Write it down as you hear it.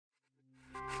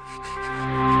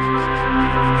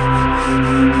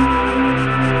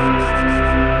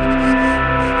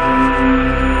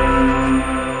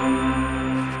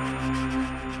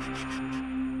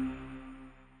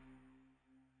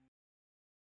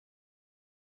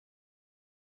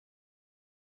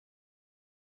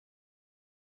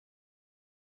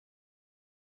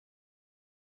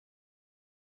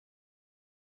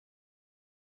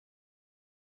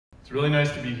It's really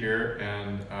nice to be here,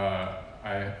 and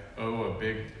I owe a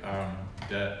big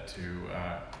debt to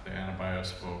the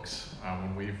Anabios folks.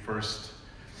 When we first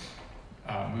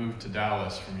moved to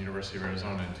Dallas from University of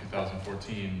Arizona in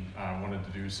 2014, I wanted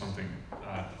to do something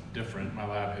different. My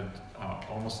lab had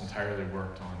almost entirely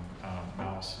worked on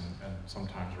mouse and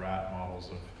sometimes rat models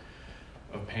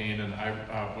of pain, and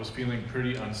I was feeling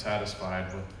pretty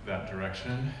unsatisfied with that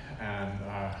direction. And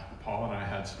Paul and I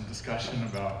had some discussion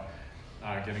about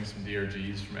getting some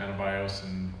DRGs from Anabios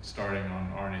and starting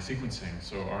on RNA sequencing.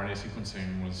 So RNA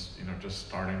sequencing was, just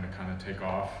starting to kind of take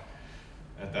off.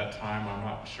 At that time, I'm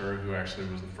not sure who actually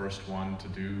was the first one to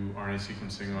do RNA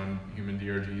sequencing on human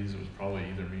DRGs. It was probably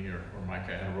either me or Mike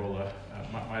Adirola.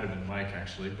 Might have been Mike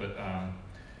actually, but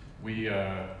we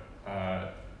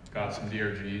got some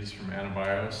DRGs from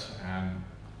Anabios and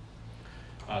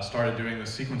started doing the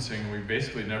sequencing. We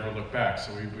basically never looked back,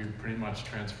 so we pretty much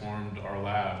transformed our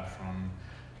lab from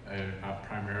a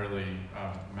primarily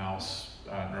mouse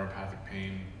neuropathic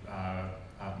pain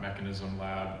mechanism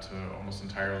lab to almost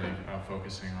entirely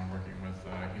focusing on working with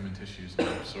human tissues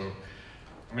now. So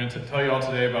I'm going to tell you all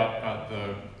today about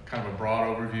the kind of a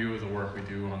broad overview of the work we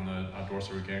do on the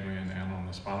dorsal root ganglion and on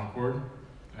the spinal cord.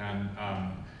 And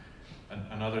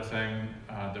another thing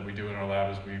that we do in our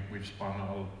lab is we've spun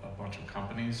a bunch of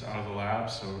companies out of the lab.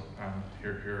 So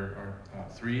here are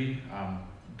three.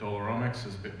 Dolomics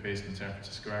is based in San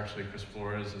Francisco, actually. Chris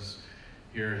Flores is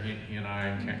here. He and I,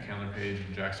 and Candler Page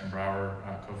and Jackson Brower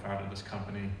co-founded this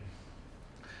company.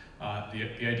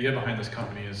 The idea behind this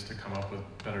company is to come up with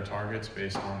better targets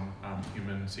based on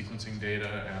human sequencing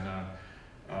data and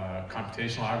a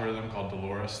computational algorithm called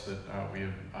Dolores that we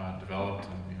have developed.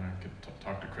 And I could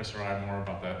talk to Chris or I more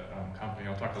about that company.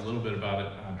 I'll talk a little bit about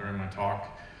it during my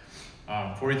talk.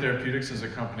 40 Therapeutics is a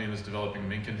company that's developing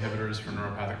MYC inhibitors for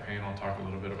neuropathic pain. I'll talk a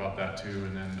little bit about that too.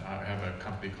 And then I have a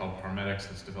company called Parmedics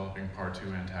that's developing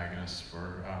PAR2 antagonists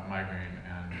for migraine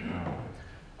and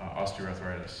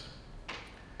osteoarthritis.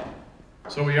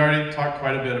 So we already talked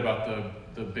quite a bit about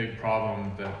the big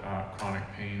problem that chronic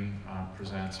pain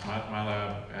presents. My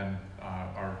lab and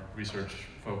our research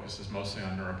focus is mostly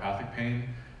on neuropathic pain.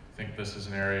 I think this is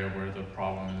an area where the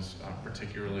problem is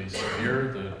particularly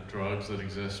severe. The drugs that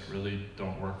exist really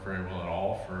don't work very well at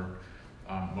all for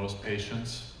most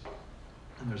patients.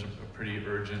 And there's a pretty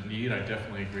urgent need. I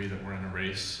definitely agree that we're in a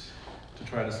race to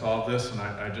try to solve this, and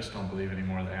I just don't believe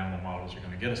anymore that animal models are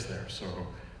going to get us there. So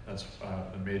that's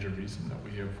the major reason that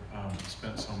we have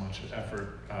spent so much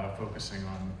effort focusing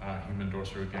on human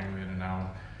dorsal root ganglion and now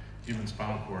human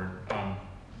spinal cord.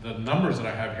 The numbers that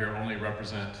I have here only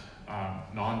represent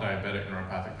non-diabetic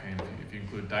neuropathic pain. If you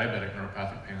include diabetic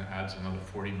neuropathic pain, that adds another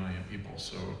 40 million people.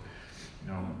 So,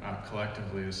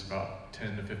 collectively, it's about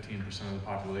 10 to 15% of the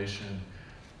population.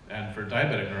 And for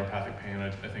diabetic neuropathic pain, I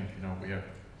think we have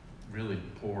really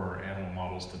poor animal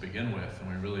models to begin with, and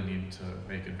we really need to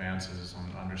make advances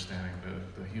on understanding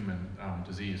the human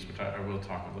disease, which I will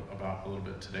talk about a little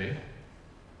bit today.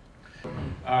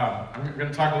 I'm going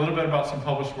to talk a little bit about some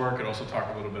published work and also talk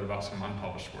a little bit about some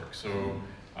unpublished work. So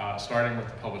starting with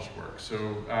the published work. So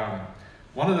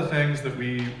one of the things that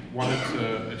we wanted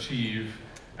to achieve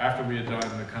after we had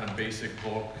done the kind of basic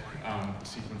bulk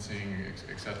sequencing,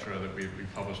 et cetera, that we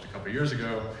published a couple years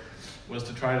ago, was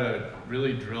to try to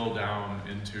really drill down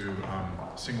into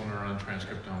single neuron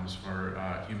transcriptomes for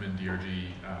human DRG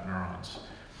neurons.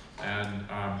 And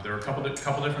there are a couple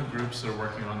different groups that are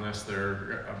working on this. There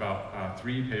are about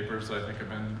 3 papers that I think have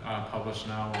been published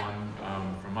now,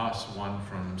 one from us, one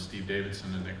from Steve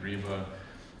Davidson and Nick Riva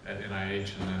at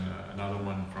NIH, and then another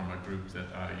one from a group that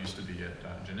used to be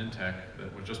at Genentech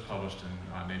that was just published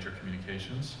in Nature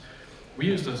Communications. We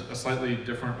used a slightly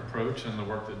different approach in the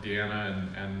work that Deanna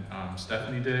and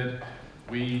Stephanie did.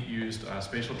 We used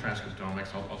spatial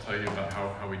transcriptomics. I'll tell you about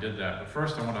how we did that. But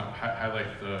first I want to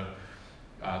highlight the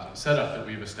setup that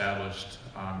we've established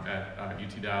at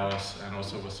UT Dallas and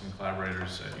also with some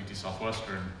collaborators at UT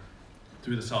Southwestern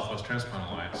through the Southwest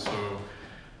Transplant Alliance. So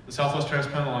the Southwest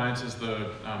Transplant Alliance is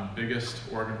the biggest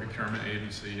organ procurement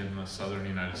agency in the southern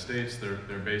United States.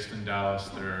 They're based in Dallas.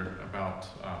 They're about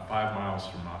 5 miles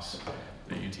from us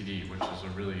at UTD, which is a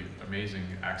really amazing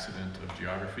accident of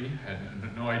geography. I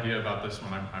had no idea about this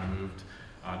when I moved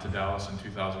to Dallas in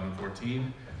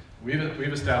 2014.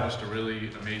 We've established a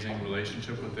really amazing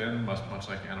relationship with them, much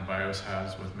like Anabios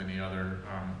has with many other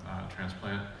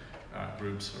transplant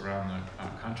groups around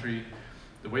the country.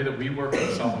 The way that we work with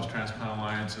the Southwest Transplant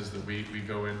Alliance is that we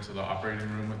go into the operating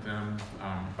room with them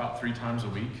about 3 times a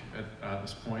week at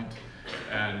this point,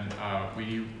 and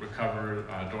we recover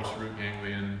dorsal root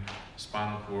ganglion,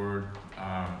 spinal cord,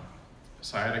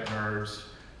 sciatic nerves,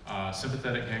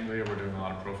 Sympathetic ganglia, we're doing a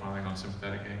lot of profiling on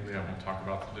sympathetic ganglia. I won't talk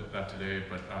about that today,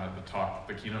 but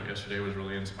the keynote yesterday was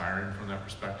really inspiring from that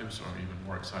perspective, so I'm even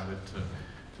more excited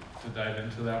to dive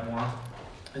into that more.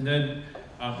 And then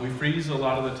we freeze a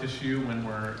lot of the tissue when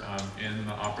we're in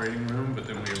the operating room, but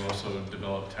then we've also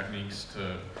developed techniques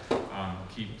to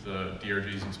keep the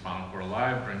DRGs and spinal cord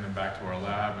alive, bring them back to our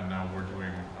lab, and now we're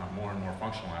doing more and more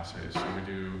functional assays. So we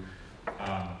do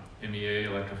MEA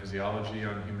electrophysiology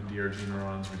on human DRG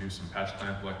neurons, we do some patch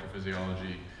clamp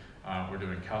electrophysiology, we're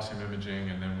doing calcium imaging,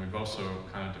 and then we've also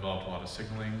kind of developed a lot of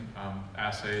signaling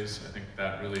assays. I think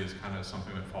that really is kind of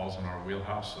something that falls in our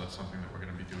wheelhouse, so that's something that we're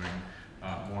going to be doing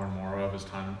more and more of as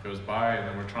time goes by, and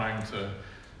then we're trying to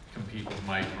compete with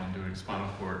Mike on doing spinal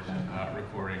cord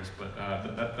recordings, but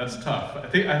that's tough.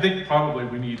 I think probably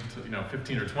we need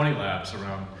 15 or 20 labs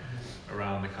around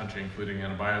the country, including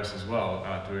Anabios as well,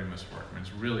 doing this work. I mean,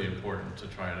 it's really important to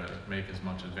try to make as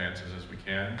much advances as we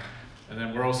can. And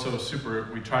then we're also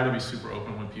we try to be super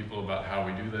open with people about how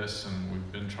we do this, and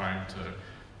we've been trying to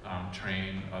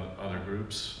train other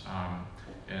groups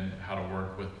and how to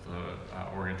work with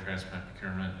the organ transplant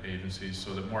procurement agencies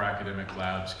so that more academic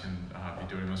labs can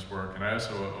be doing this work. And I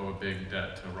also owe a big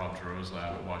debt to Rob Giroux's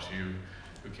lab at WashU,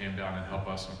 who came down and helped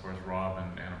us. And of course, Rob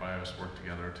and Anabios worked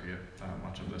together to get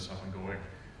much of this up and going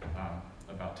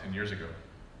about 10 years ago.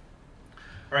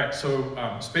 All right, so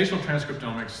spatial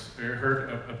transcriptomics, we heard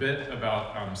a bit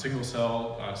about single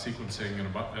cell sequencing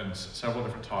in several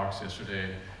different talks yesterday.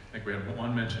 I think we had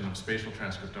one mention of spatial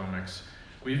transcriptomics.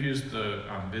 We've used the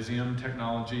Visium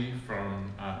technology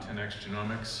from 10x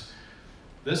Genomics.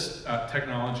 This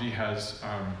technology has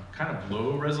kind of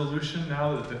low resolution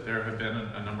now that there have been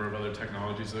a number of other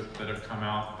technologies that have come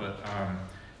out, but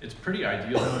it's pretty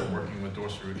ideal for working with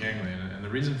dorsal root ganglion. And the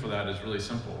reason for that is really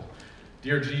simple.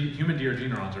 Human DRG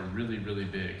neurons are really, really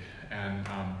big, and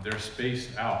they're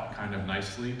spaced out kind of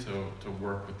nicely to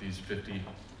work with these 55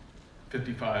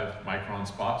 micron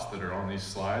spots that are on these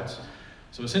slides.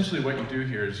 So essentially what you do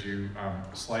here is you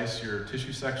slice your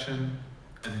tissue section,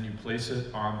 and then you place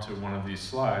it onto one of these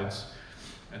slides,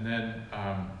 and then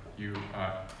you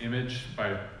image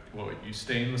you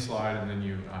stain the slide, and then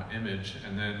you image,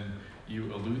 and then you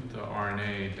elute the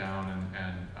RNA down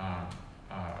and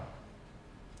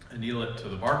anneal it to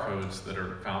the barcodes that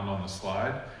are found on the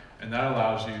slide, and that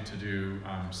allows you to do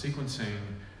sequencing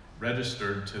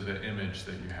registered to the image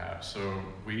that you have. So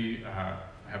we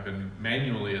have been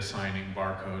manually assigning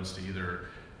barcodes to either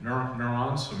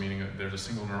neurons, so meaning that there's a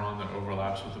single neuron that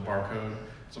overlaps with the barcode.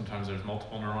 Sometimes there's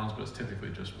multiple neurons, but it's typically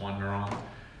just one neuron.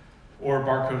 Or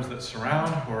barcodes that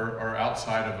surround or are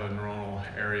outside of a neuronal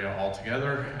area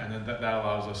altogether, and then that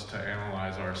allows us to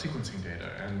analyze our sequencing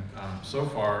data. And so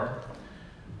far,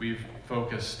 we've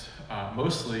focused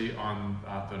mostly on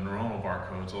the neuronal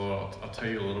barcodes, although I'll tell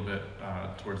you a little bit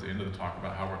towards the end of the talk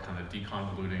about how we're kind of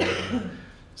deconvoluting the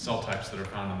cell types that are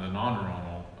found in the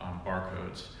non-neuronal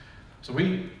barcodes. So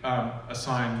we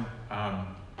assign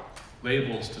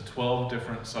labels to 12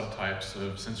 different subtypes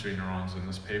of sensory neurons in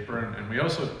this paper, and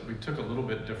we took a little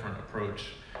bit different approach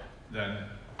than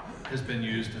has been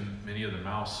used in many of the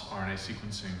mouse RNA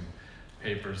sequencing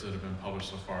papers that have been published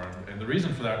so far. And the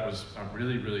reason for that was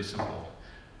really, really simple.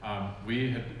 We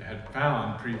had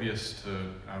found previous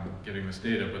to getting this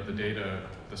data, but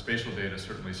the spatial data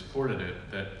certainly supported it,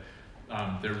 that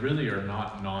there really are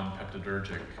not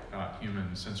non-peptidergic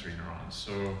human sensory neurons.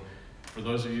 So for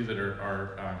those of you that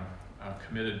are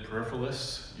committed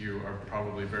peripheralists, you are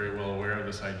probably very well aware of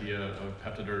this idea of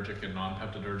peptidergic and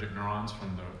non-peptidergic neurons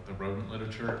from the rodent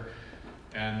literature.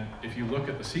 And if you look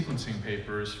at the sequencing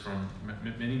papers from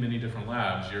many, many different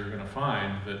labs, you're going to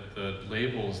find that the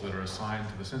labels that are assigned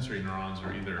to the sensory neurons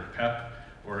are either PEP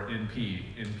or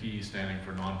NP, NP standing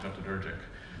for non-peptidergic.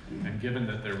 And given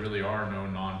that there really are no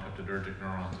non-peptidergic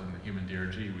neurons in the human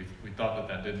DRG, we thought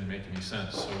that didn't make any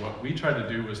sense. So what we tried to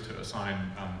do was to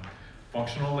assign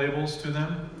functional labels to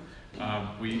them.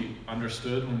 We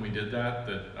understood when we did that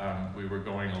we were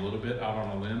going a little bit out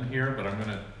on a limb here, but I'm going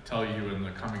to tell you in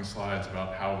the coming slides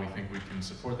about how we think we can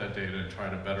support that data and try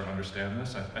to better understand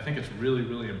this. I think it's really,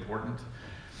 really important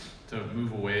to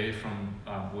move away from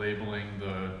labeling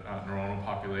the neuronal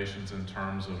populations in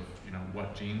terms of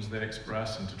what genes they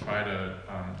express, and to try to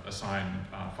assign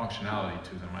functionality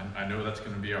to them. I know that's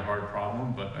going to be a hard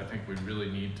problem, but I think we really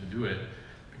need to do it,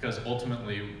 because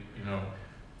ultimately,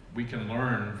 we can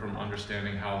learn from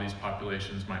understanding how these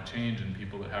populations might change in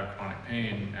people that have chronic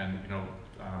pain, and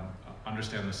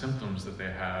understand the symptoms that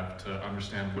they have to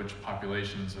understand which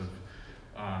populations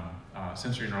of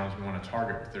sensory neurons we want to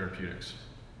target with therapeutics.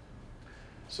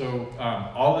 So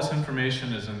all this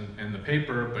information is in the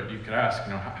paper, but you could ask,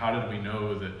 how did we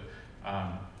know that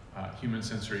human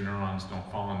sensory neurons don't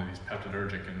fall into these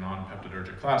peptidergic and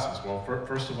non-peptidergic classes? Well,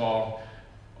 first of all,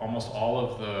 almost all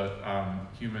of the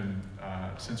human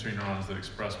sensory neurons that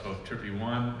express both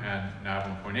TRPV1 and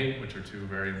NaV1.8, which are two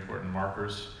very important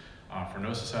markers for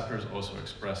nociceptors, also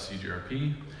express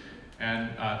CGRP.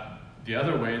 And the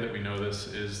other way that we know this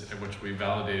is, which we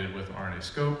validated with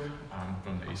RNAscope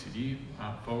from the ACD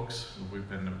folks. We've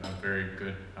been a very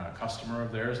good customer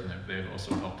of theirs, and they've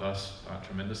also helped us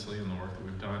tremendously in the work that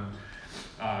we've done.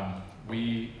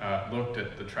 We looked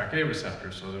at the TrkA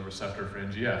receptor, so the receptor for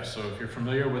NGF. So if you're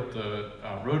familiar with the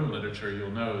rodent literature, you'll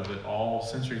know that all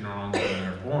sensory neurons when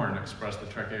they're born express the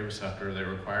TrkA receptor. They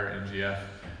require NGF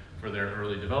for their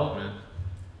early development.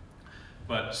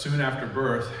 But soon after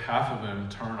birth, half of them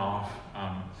turn off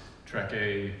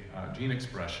TrkA gene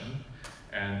expression,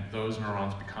 and those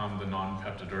neurons become the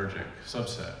non-peptidergic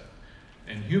subset.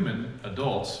 In human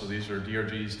adults, so these are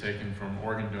DRGs taken from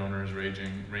organ donors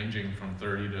ranging from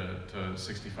 30 to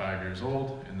 65 years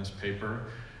old in this paper,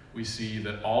 we see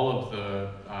that all of the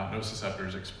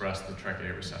nociceptors express the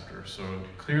TrkA receptor. So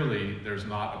clearly, there's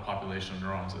not a population of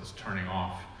neurons that's turning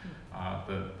off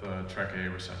the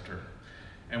TrkA receptor.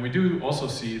 And we do also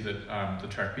see that the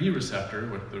TrkB receptor,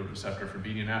 the receptor for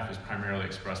BDNF, is primarily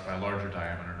expressed by larger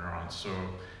diameter neurons. So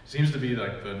it seems to be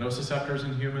like the nociceptors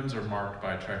in humans are marked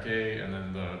by TrkA, and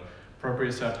then the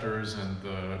proprioceptors and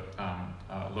the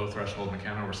low threshold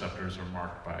mechanoreceptors are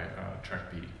marked by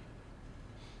TrkB.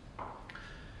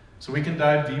 So we can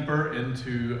dive deeper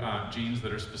into genes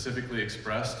that are specifically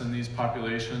expressed in these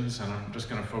populations, and I'm just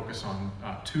going to focus on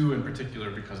two in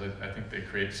particular because I think they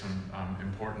create some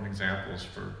important examples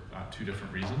for two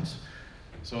different reasons.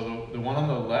 So the one on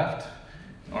the left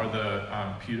are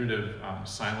the putative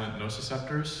silent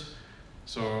nociceptors.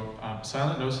 So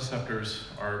silent nociceptors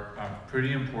are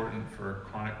pretty important for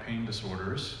chronic pain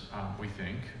disorders, we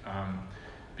think.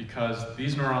 Because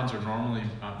these neurons are normally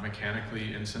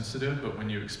mechanically insensitive, but when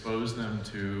you expose them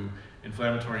to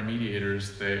inflammatory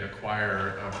mediators, they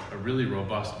acquire a really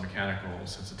robust mechanical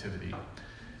sensitivity.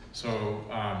 So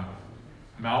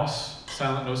mouse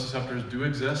silent nociceptors do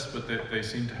exist, but they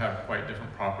seem to have quite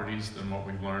different properties than what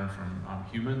we've learned from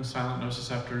human silent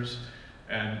nociceptors.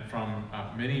 And from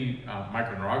many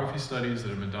microneurography studies that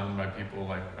have been done by people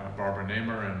like Barbara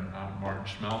Nehmer and Martin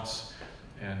Schmelz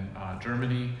in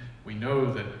Germany, we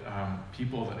know that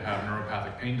people that have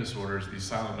neuropathic pain disorders, these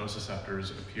silent nociceptors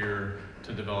appear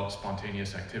to develop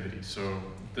spontaneous activity. So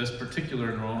this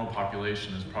particular neuronal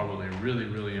population is probably a really,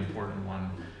 really important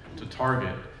one to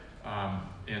target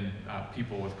in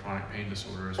people with chronic pain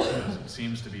disorders, because it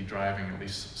seems to be driving at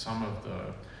least some of the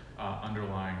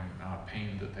underlying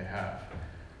pain that they have.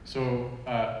 So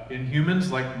in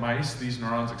humans, like mice, these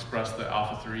neurons express the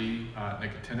alpha-3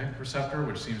 nicotinic receptor,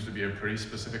 which seems to be a pretty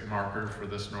specific marker for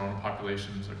this neuronal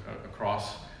populations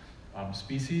across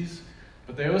species.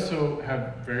 But they also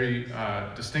have very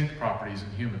distinct properties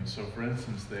in humans. So for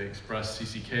instance, they express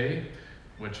CCK,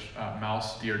 which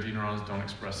mouse DRG neurons don't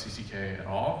express CCK at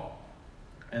all.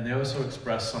 And they also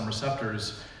express some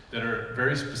receptors that are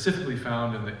very specifically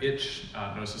found in the itch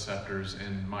nociceptors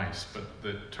in mice, but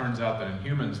it turns out that in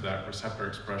humans that receptor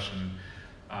expression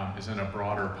is in a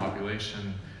broader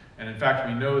population. And in fact,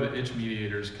 we know that itch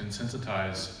mediators can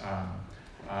sensitize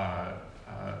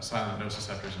silent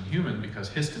nociceptors in human because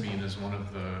histamine is one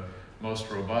of the most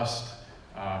robust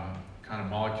kind of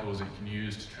molecules that you can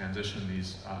use to transition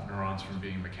these neurons from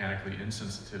being mechanically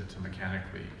insensitive to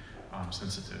mechanically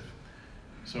sensitive.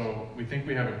 So we think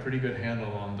we have a pretty good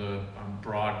handle on the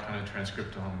broad kind of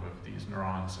transcriptome of these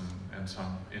neurons, and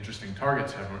some interesting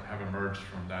targets have emerged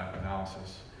from that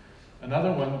analysis.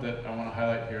 Another one that I want to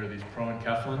highlight here are these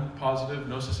proenkephalin positive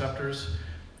nociceptors.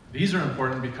 These are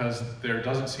important because there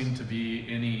doesn't seem to be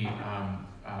any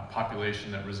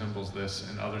population that resembles this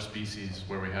in other species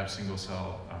where we have single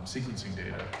cell sequencing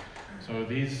data. So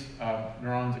these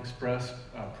neurons express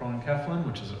proenkephalin,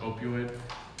 which is an opioid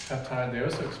peptide. They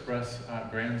also express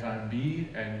granzyme B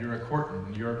and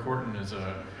urocortin. Urocortin is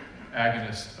an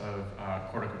agonist of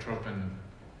corticotropin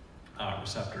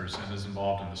receptors and is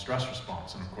involved in the stress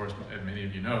response. And of course, many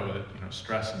of you know that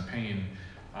stress and pain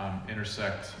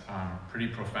intersect pretty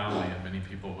profoundly in many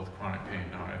people with chronic pain.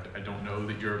 Now, I don't know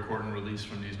that urocortin release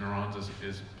from these neurons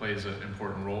plays an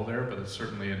important role there, but it's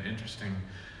certainly an interesting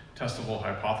testable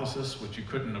hypothesis, which you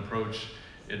couldn't approach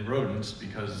in rodents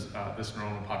because this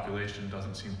neuronal population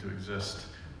doesn't seem to exist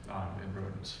in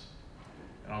rodents.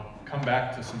 And I'll come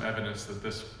back to some evidence that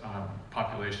this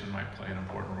population might play an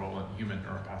important role in human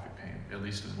neuropathic pain, at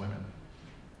least in women.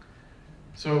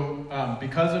 So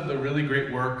because of the really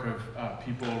great work of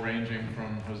people ranging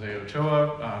from Jose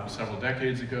Ochoa several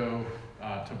decades ago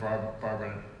to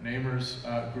Barbara Namer's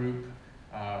group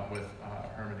with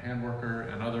Herman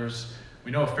Handwerker and others, we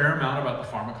know a fair amount about the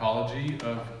pharmacology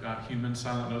of human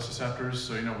silent nociceptors.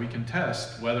 So we can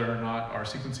test whether or not our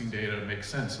sequencing data makes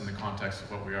sense in the context of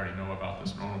what we already know about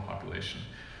this normal population.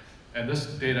 And this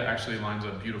data actually lines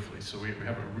up beautifully. So we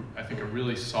have, I think, a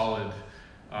really solid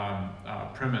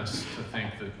premise to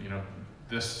think that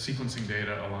this sequencing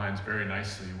data aligns very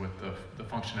nicely with the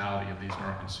functionality of these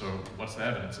neurons. So what's the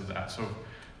evidence of that? So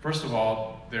first of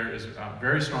all, there is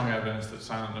very strong evidence that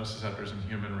silent nociceptors in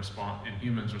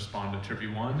humans respond to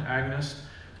TRPV1 agonist,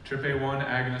 TRPA1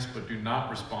 agonist, but do not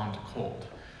respond to cold.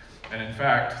 And in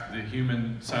fact, the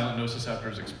human silent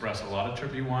nociceptors express a lot of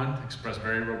TRPV1, express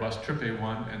very robust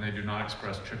TRPA1, and they do not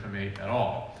express TRPM8 at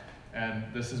all. And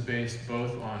this is based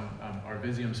both on our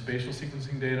Visium spatial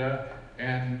sequencing data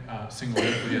and single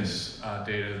nucleus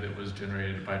data that was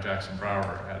generated by Jackson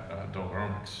Brower at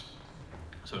Dolgaromics.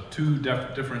 So two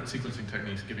different sequencing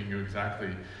techniques giving you exactly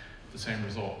the same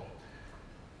result.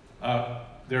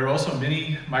 There are also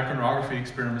many microneurography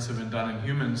experiments that have been done in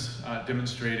humans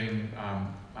demonstrating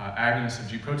agonists of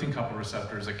G protein coupled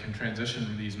receptors that can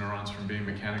transition these neurons from being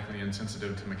mechanically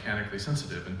insensitive to mechanically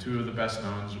sensitive. And two of the best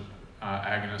known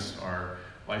agonists are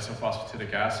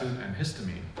lysophosphatidic acid and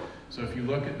histamine. So if you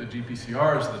look at the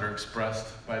GPCRs that are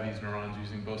expressed by these neurons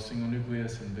using both single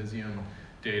nucleus and Visium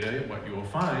data, what you will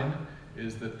find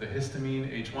is that the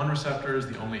histamine H1 receptor is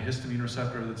the only histamine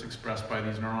receptor that's expressed by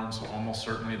these neurons, so almost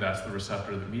certainly that's the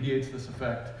receptor that mediates this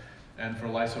effect. And for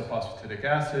lysophosphatidic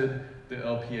acid, the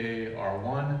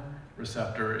LPA-R1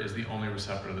 receptor is the only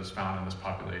receptor that's found in this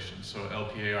population. So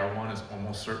LPA-R1 is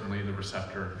almost certainly the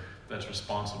receptor that's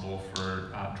responsible for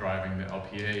driving the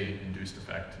LPA-induced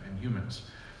effect in humans.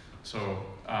 So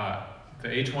the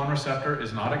H1 receptor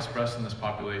is not expressed in this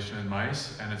population in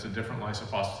mice, and it's a different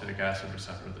lysophosphatidic acid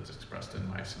receptor that's expressed in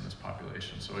mice in this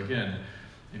population. So again,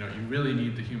 you really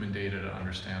need the human data to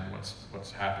understand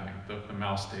what's happening. The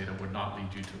mouse data would not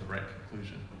lead you to the right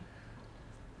conclusion.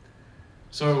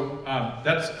 So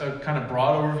that's a kind of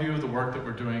broad overview of the work that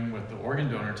we're doing with the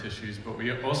organ donor tissues, but we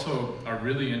also are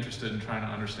really interested in trying to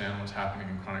understand what's happening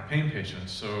in chronic pain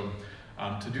patients. So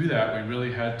to do that, we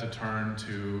really had to turn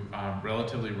to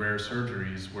relatively rare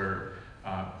surgeries where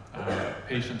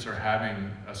patients are having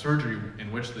a surgery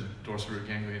in which the dorsal root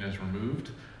ganglion is removed,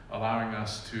 allowing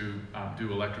us to do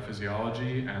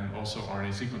electrophysiology and also RNA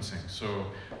sequencing. So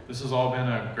this has all been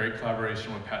a great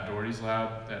collaboration with Pat Doherty's lab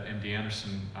at MD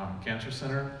Anderson Cancer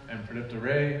Center, and Pradipta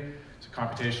Ray, who's a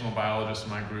computational biologist in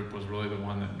my group, was really the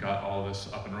one that got all this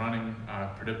up and running.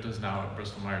 Pradipta's now at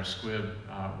Bristol Myers Squibb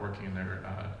working in their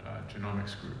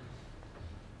genomics group.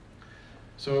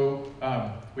 So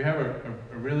we have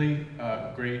a really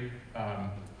great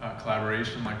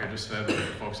collaboration, like I just said, with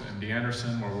folks at MD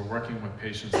Anderson, where we're working with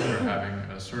patients that are having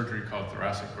a surgery called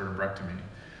thoracic vertebrectomy.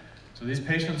 So these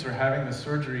patients are having the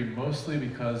surgery mostly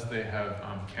because they have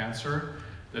cancer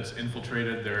that's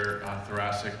infiltrated their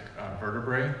thoracic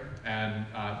vertebrae, and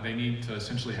they need to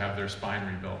essentially have their spine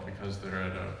rebuilt because they're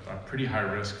at a pretty high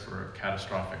risk for a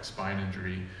catastrophic spine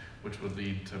injury, which would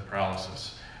lead to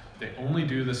paralysis. They only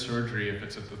do the surgery if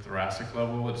it's at the thoracic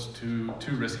level. It's too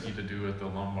risky to do at the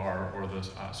lumbar or the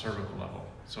cervical level.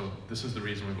 So this is the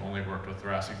reason we've only worked with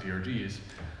thoracic DRGs.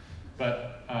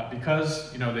 But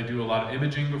because they do a lot of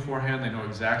imaging beforehand, they know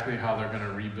exactly how they're going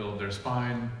to rebuild their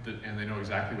spine, and they know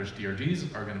exactly which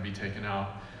DRGs are going to be taken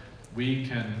out. We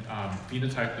can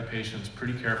phenotype the patients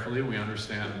pretty carefully. We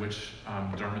understand which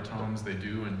dermatomes they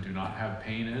do and do not have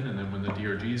pain in, and then when the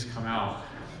DRGs come out,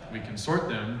 we can sort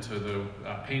them to the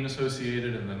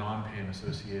pain-associated and the non-pain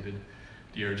associated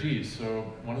DRGs.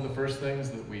 So one of the first things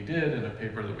that we did in a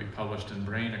paper that we published in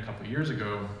Brain a couple years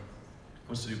ago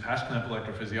was to do patch clamp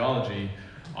electrophysiology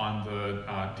on the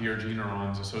DRG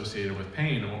neurons associated with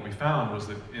pain. And what we found was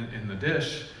that in the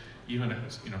dish, even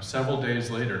several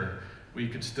days later, we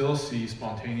could still see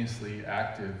spontaneously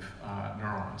active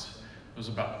neurons. It was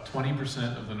about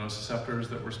 20% of the nociceptors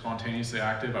that were spontaneously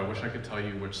active. I wish I could tell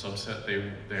you which subset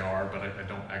they are, but I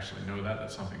don't actually know that.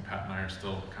 That's something Pat and I are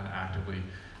still kind of actively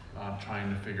trying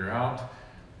to figure out.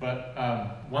 But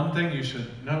one thing you should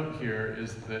note here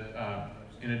is that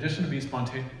in addition to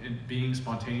being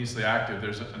spontaneously active,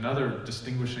 there's another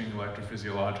distinguishing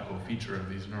electrophysiological feature of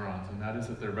these neurons, and that is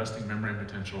that their resting membrane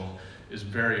potential is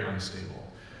very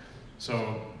unstable.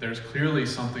 So there's clearly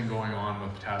something going on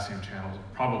with potassium channels,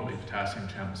 probably potassium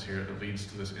channels here, that leads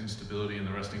to this instability in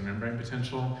the resting membrane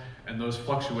potential, and those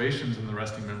fluctuations in the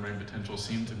resting membrane potential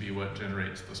seem to be what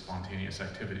generates the spontaneous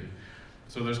activity.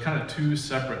 So there's kind of two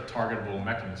separate targetable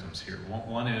mechanisms here.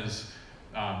 One is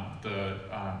the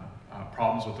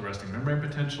problems with the resting membrane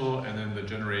potential, and then the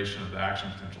generation of the action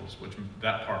potentials, which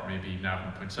that part may be nav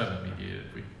 1.7 mediated.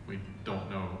 We don't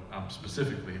know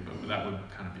specifically, but that would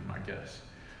kind of be my guess.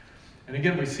 And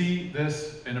again, we see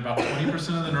this in about 20%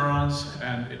 of the neurons,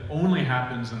 and it only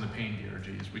happens in the pain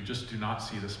DRGs. We just do not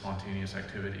see the spontaneous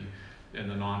activity in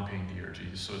the non-pain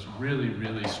DRGs. So it's really,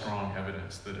 really strong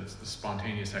evidence that it's the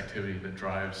spontaneous activity that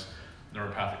drives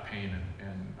neuropathic pain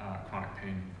and chronic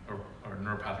pain or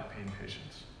neuropathic pain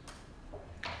patients.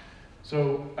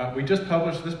 So we just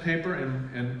published this paper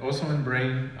also in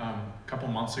Brain a couple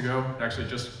months ago. Actually,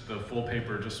 just the full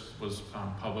paper just was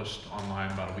published online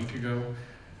about a week ago,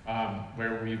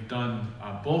 where we've done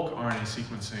bulk RNA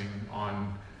sequencing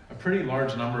on a pretty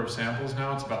large number of samples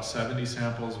now. It's about 70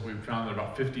 samples. We've found that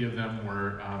about 50 of them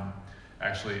were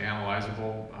actually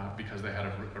analyzable because they had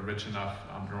a rich enough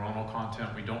neuronal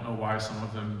content. We don't know why some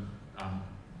of them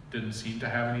didn't seem to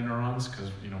have any neurons,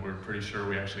 because we're pretty sure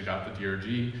we actually got the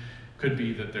DRG. Could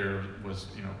be that there was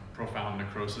profound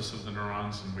necrosis of the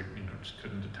neurons and we just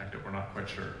couldn't detect it. We're not quite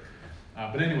sure.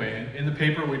 But anyway, in the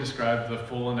paper we described the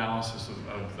full analysis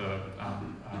of the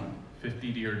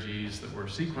 50 DRGs that were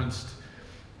sequenced,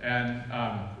 and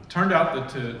it turned out that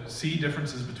to see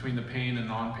differences between the pain and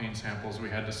non-pain samples, we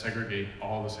had to segregate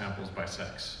all the samples by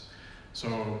sex.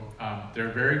 So there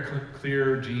are very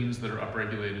clear genes that are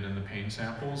upregulated in the pain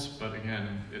samples, but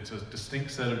again, it's a distinct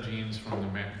set of genes from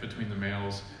between the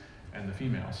males and the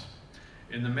females.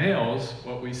 In the males,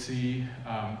 what we see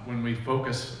when we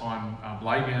focus on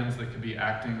ligands that can be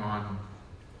acting on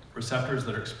receptors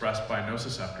that are expressed by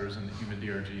nociceptors in the human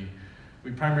DRG, we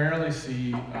primarily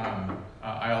see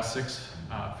IL-6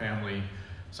 family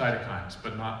cytokines,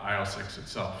 but not IL-6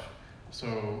 itself.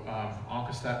 So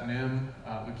oncostatin M,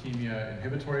 leukemia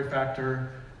inhibitory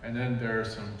factor, and then there are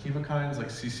some chemokines like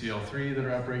CCL3 that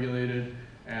are upregulated,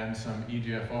 and some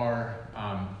EGFR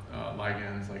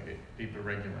ligands like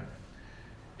apiregulin.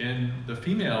 In the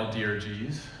female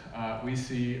DRGs, we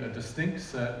see a distinct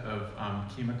set of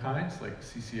chemokines like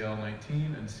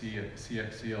CCL19 and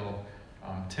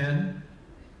CXCL10.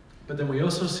 But then we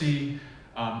also see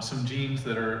some genes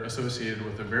that are associated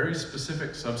with a very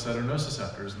specific subset of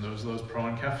nociceptors, and those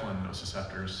proenkephalin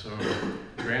nociceptors. So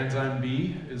granzyme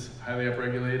B is highly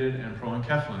upregulated, and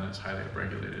proenkephalin is highly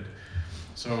upregulated.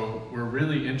 So we're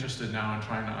really interested now in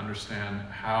trying to understand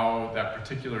how that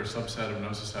particular subset of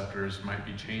nociceptors might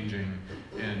be changing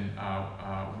in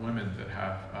women that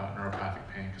have neuropathic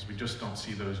pain, because we just don't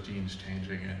see those genes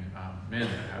changing in men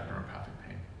that have neuropathic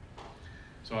pain.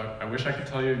 So I wish I could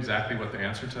tell you exactly what the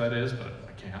answer to that is, but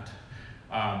I can't.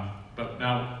 But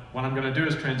now what I'm going to do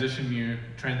is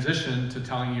transition to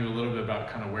telling you a little bit about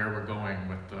kind of where we're going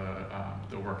with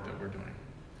the work that we're doing.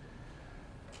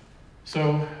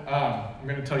 So I'm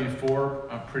going to tell you four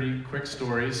pretty quick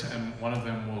stories, and one of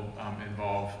them will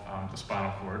involve the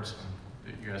spinal cord. So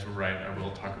you guys were right, I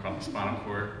will talk about the spinal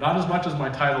cord. Not as much as my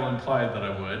title implied that I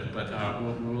would, but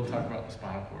we will talk about the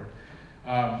spinal cord.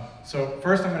 So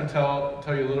first I'm going to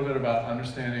tell you a little bit about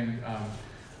understanding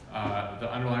the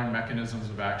underlying mechanisms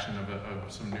of action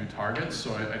of some new targets.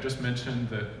 So I just mentioned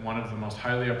that one of the most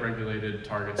highly upregulated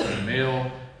targets in the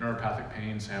male neuropathic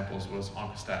pain samples was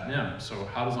oncostatin M. So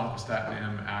how does oncostatin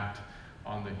M act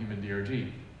on the human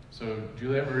DRG? So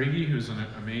Juliette Marighi, who's an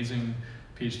amazing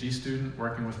Ph.D. student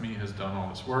working with me, has done all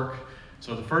this work.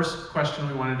 So the first question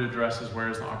we wanted to address is, where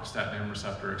is the oncostatin M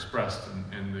receptor expressed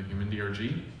in the human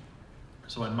DRG?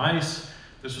 So in mice,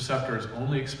 this receptor is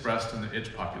only expressed in the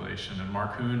itch population, and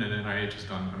Mark Hoon at NIH has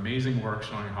done amazing work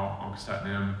showing how oncostatin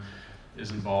M is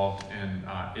involved in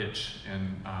itch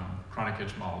in chronic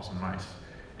itch models in mice.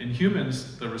 In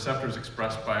humans, the receptor is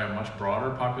expressed by a much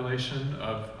broader population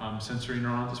of sensory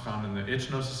neurons. It's found in the itch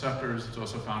nociceptors. It's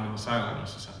also found in the silent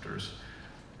nociceptors.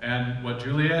 And what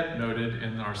Juliette noted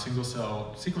in our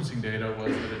single-cell sequencing data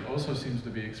was that it also seems to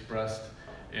be expressed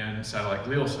in satellite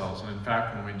glial cells. And in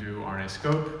fact, when we do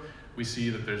RNA-scope, we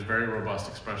see that there's very robust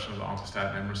expression of the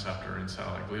oncostatin M receptor in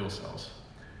satellite glial cells.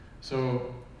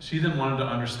 So she then wanted to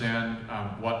understand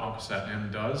what oncostatin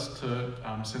M does to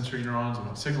sensory neurons and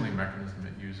what signaling mechanism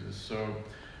it uses. So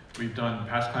we've done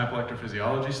patch clamp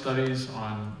electrophysiology studies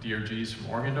on DRGs from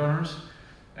organ donors,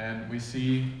 and we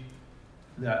see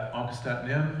that oncostatin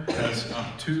M has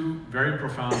two very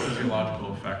profound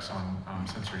physiological effects on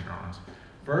sensory neurons.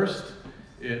 First,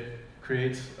 it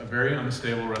creates a very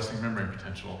unstable resting membrane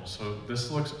potential. So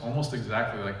this looks almost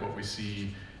exactly like what we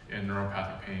see in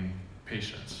neuropathic pain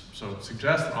patients. So it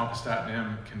suggests that oncostatin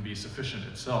M can be sufficient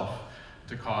itself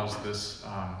to cause this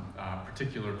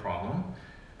particular problem.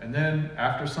 And then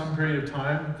after some period of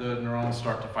time, the neurons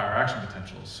start to fire action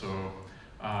potentials. So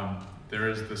there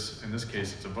is this, in this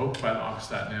case, it's evoked by the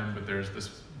oncostatin M, but there's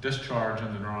this discharge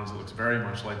in the neurons that looks very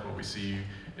much like what we see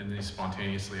in these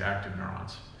spontaneously active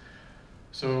neurons.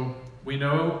 So we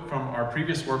know from our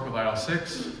previous work with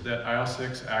IL-6 that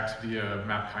IL-6 acts via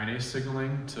MAP kinase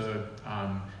signaling to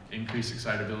increase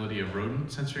excitability of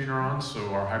rodent sensory neurons.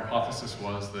 So our hypothesis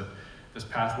was that this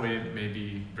pathway may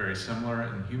be very similar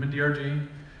in human DRG.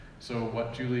 So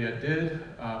what Juliet did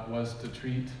was to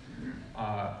treat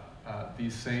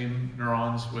these same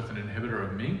neurons with an inhibitor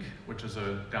of MINC, which is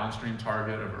a downstream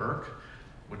target of ERK,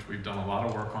 which we've done a lot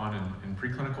of work on in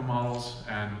preclinical models,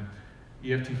 and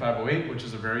EFT508, which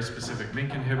is a very specific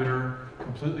MINC inhibitor,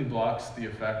 completely blocks the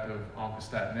effect of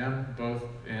oncostatin M, both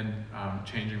in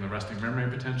changing the resting membrane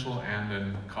potential and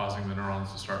in causing the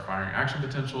neurons to start firing action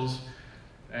potentials.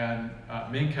 And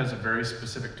MINC has a very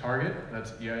specific target,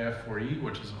 that's EIF4E,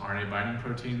 which is an RNA binding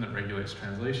protein that regulates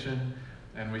translation.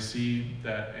 And we see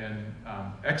that in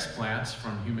explants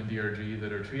from human DRG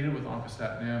that are treated with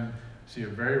oncostatin M, see a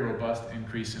very robust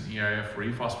increase in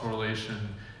EIF4E phosphorylation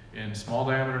in small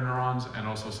diameter neurons and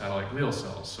also satellite glial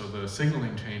cells. So the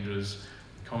signaling changes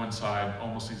coincide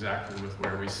almost exactly with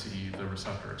where we see the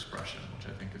receptor expression, which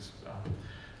I think is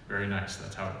very nice.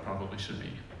 That's how it probably should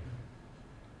be.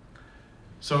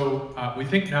 So we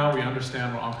think now we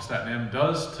understand what oncostatin M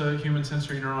does to human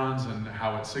sensory neurons and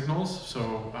how it signals. So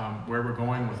where we're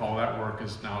going with all that work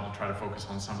is now to try to focus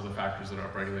on some of the factors that are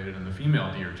upregulated in the female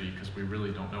DRG, because we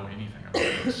really don't know anything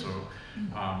about this. So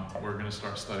we're going to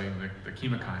start studying the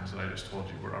chemokines that I just told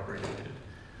you were upregulated.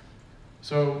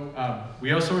 So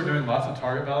we also are doing lots of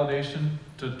target validation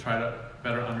to try to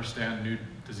better understand new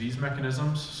disease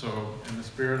mechanisms. So in the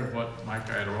spirit of what Mike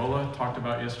Iadarola talked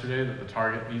about yesterday, that the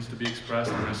target needs to be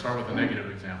expressed, I'm going to start with a negative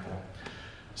example.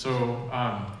 So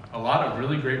a lot of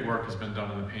really great work has been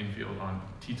done in the pain field on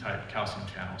T-type calcium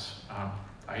channels.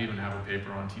 I even have a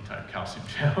paper on T-type calcium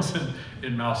channels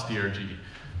in mouse DRG.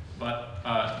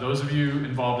 But those of you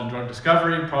involved in drug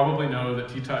discovery probably know that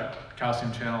T-type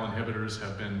calcium channel inhibitors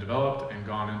have been developed and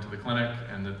gone into the clinic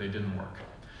and that they didn't work.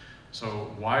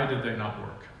 So why did they not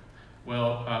work?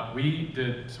 Well, we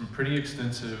did some pretty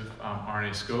extensive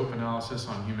RNA scope analysis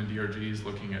on human DRGs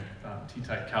looking at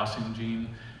T-type calcium gene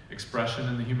expression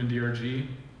in the human DRG.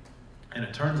 And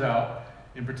it turns out,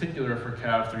 in particular for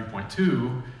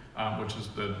CAV3.2, which is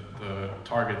the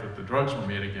target that the drugs were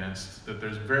made against, that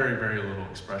there's very, very little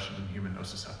expression in human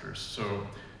nociceptors. So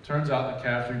it turns out that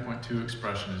CAV3.2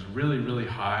 expression is really, really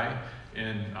high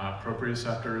in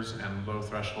proprioceptors and low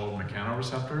threshold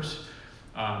mechanoreceptors.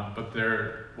 But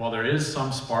while there is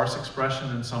some sparse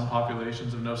expression in some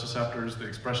populations of nociceptors, the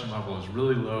expression level is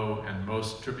really low, and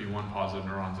most TRPV1 positive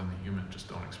neurons in the human just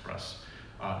don't express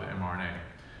the mRNA.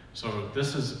 So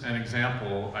this is an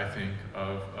example, I think,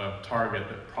 of a target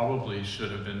that probably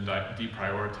should have been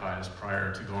deprioritized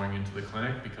prior to going into the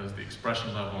clinic, because the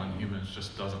expression level in humans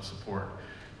just doesn't support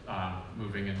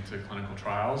moving into clinical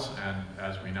trials. And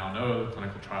as we now know, the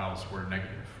clinical trials were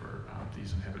negative for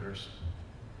these inhibitors.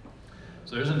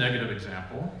 So there's a negative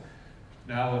example.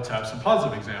 Now let's have some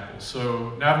positive examples.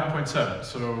 So NaV1.7.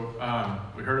 So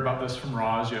we heard about this from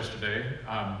Roz yesterday.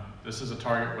 This is a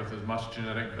target with as much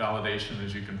genetic validation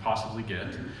as you can possibly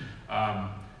get.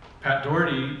 Pat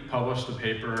Doherty published a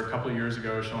paper a couple of years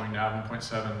ago showing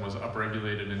NaV1.7 was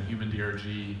upregulated in human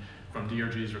DRG from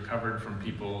DRGs recovered from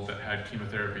people that had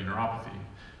chemotherapy neuropathy.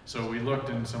 So we looked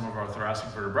in some of our thoracic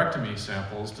vertebrectomy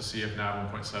samples to see if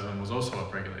NaV1.7 was also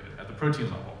upregulated at the protein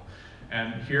level.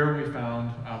 And here we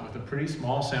found, with a pretty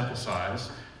small sample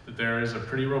size, that there is a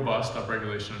pretty robust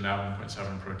upregulation of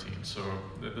NaV1.7 protein. So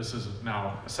this is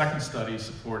now a second study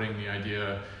supporting the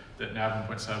idea that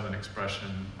NaV1.7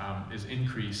 expression is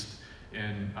increased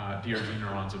in DRG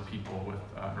neurons of people with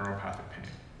neuropathic pain.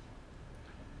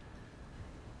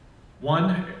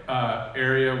 One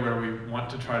area where we want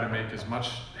to try to make as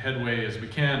much headway as we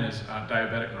can is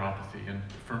diabetic neuropathy. And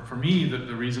for me,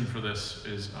 the reason for this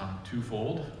is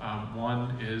twofold.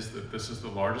 One is that this is the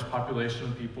largest population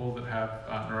of people that have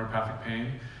neuropathic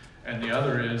pain. And the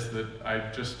other is that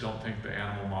I just don't think the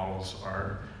animal models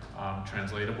are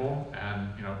translatable. And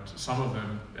some of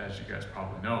them, as you guys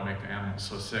probably know, make the animals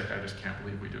so sick, I just can't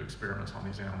believe we do experiments on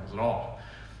these animals at all.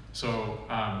 So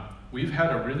we've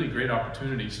had a really great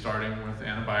opportunity starting with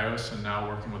Anabios and now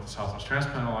working with the Southwest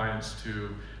Transplant Alliance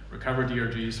to recover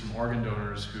DRGs from organ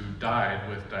donors who died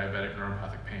with diabetic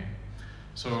neuropathic pain.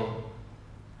 So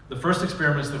the first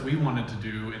experiments that we wanted to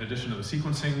do, in addition to the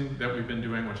sequencing that we've been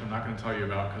doing, which I'm not going to tell you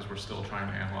about because we're still trying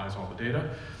to analyze all the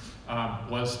data,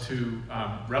 was to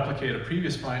replicate a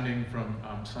previous finding from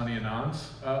Sunny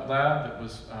Anand's lab that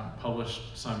was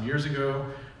published some years ago,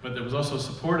 but that was also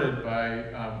supported by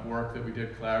work that we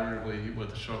did collaboratively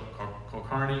with Ashok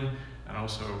Kulkarni and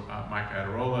also Mike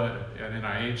Adirola at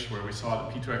NIH, where we saw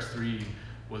that P2X3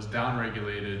 was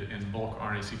downregulated in bulk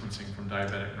RNA sequencing from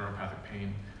diabetic neuropathic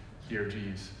pain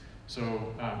DRGs.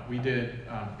 So we did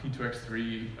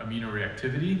P2X3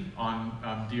 immunoreactivity on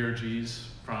DRGs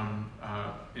from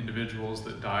individuals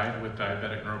that died with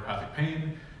diabetic neuropathic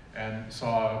pain, and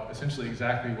saw essentially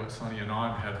exactly what Sunny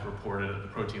Anand had reported at the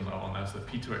protein level, and that's that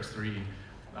P2X3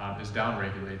 is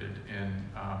downregulated in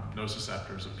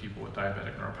nociceptors of people with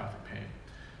diabetic neuropathic pain.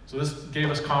 So this gave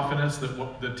us confidence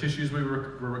that the tissues we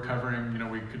were recovering,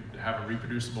 we could have a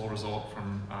reproducible result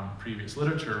from previous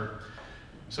literature.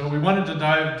 So we wanted to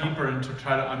dive deeper and to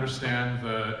try to understand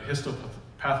the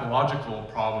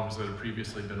histopathological problems that had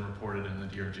previously been reported in the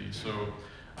DRG. So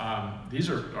these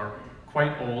are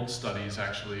quite old studies,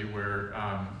 actually, where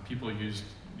people used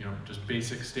just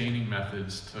basic staining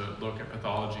methods to look at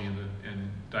pathology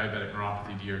in diabetic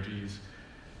neuropathy DRGs,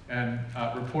 and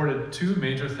reported two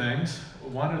major things.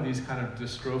 One are these kind of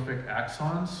dystrophic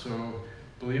axons. So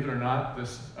believe it or not,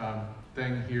 this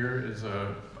thing here is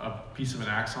a piece of an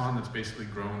axon that's basically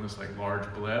grown this like large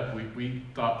bleb. We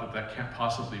thought that can't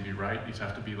possibly be right. These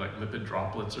have to be like lipid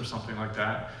droplets or something like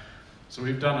that. So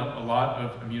we've done a lot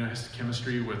of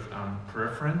immunohistochemistry with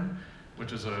peripherin,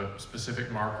 which is a specific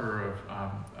marker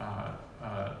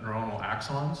of neuronal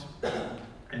axons.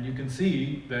 And you can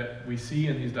see that we see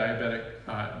in these diabetic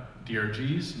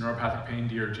DRGs, neuropathic pain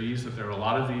DRGs, that there are a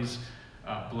lot of these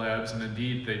blebs, and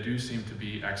indeed they do seem to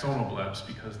be axonal blebs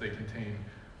because they contain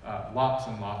lots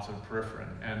and lots of peripherin.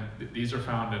 And these are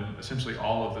found in essentially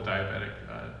all of the diabetic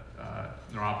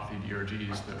neuropathy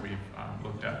DRGs that we've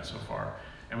looked at so far.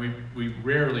 And we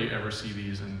rarely ever see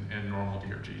these in normal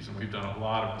DRGs, and we've done a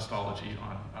lot of histology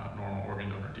on normal organ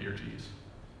donor DRGs.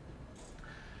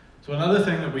 So another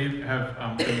thing that we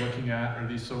have been looking at are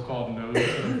these so-called nodes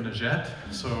of Naget.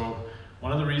 So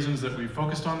one of the reasons that we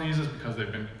focused on these is because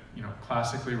they've been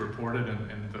classically reported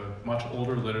in the much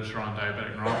older literature on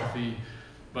diabetic neuropathy.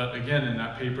 But again, in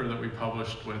that paper that we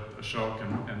published with Ashok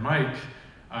and Mike,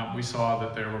 we saw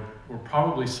that there were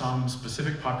probably some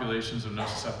specific populations of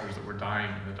nociceptors that were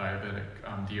dying in the diabetic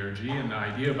DRG. And the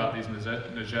idea about these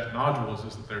Naget nodules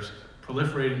is that there's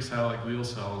proliferating satellite glial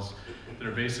cells that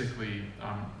are basically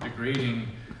degrading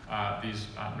these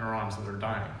neurons that are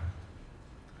dying.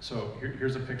 So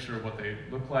here's a picture of what they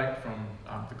look like from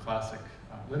the classic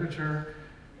literature.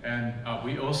 And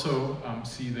we also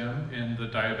see them in the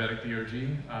diabetic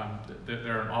DRG.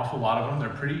 There are an awful lot of them.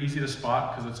 They're pretty easy to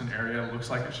spot because it's an area that looks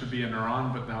like it should be a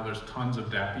neuron, but now there's tons of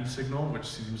DAPI signal, which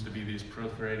seems to be these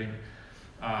proliferating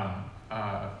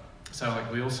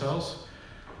satellite glial cells.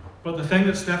 But the thing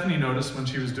that Stephanie noticed when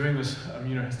she was doing this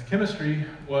immunohistochemistry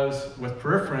was with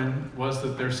peripherin was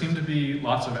that there seemed to be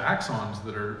lots of axons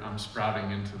that are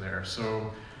sprouting into there.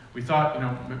 So we thought,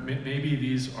 maybe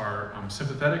these are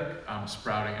sympathetic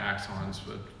sprouting axons.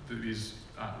 But these,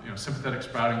 sympathetic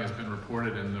sprouting has been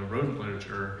reported in the rodent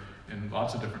literature in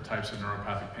lots of different types of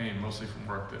neuropathic pain, mostly from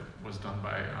work that was done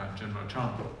by Jinmo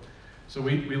Chung. So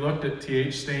we looked at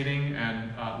TH staining,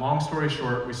 and long story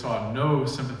short, we saw no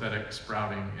sympathetic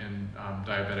sprouting in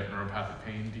diabetic neuropathic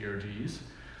pain DRGs,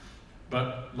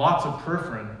 but lots of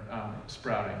peripherin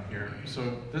sprouting here.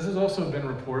 So this has also been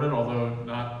reported, although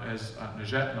not as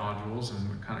Naget nodules in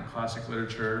the kind of classic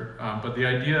literature, but the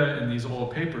idea in these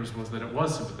old papers was that it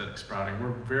was sympathetic sprouting.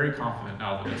 We're very confident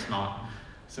now that it's not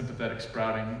sympathetic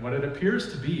sprouting. What it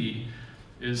appears to be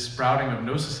is sprouting of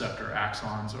nociceptor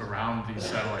axons around these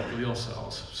satellite glial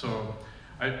cells. So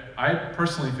I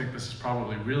personally think this is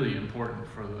probably really important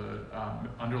for the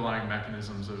underlying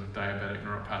mechanisms of diabetic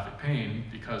neuropathic pain,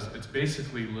 because it's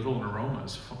basically little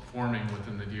neuromas forming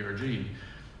within the DRG.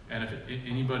 And if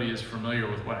anybody is familiar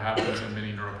with what happens in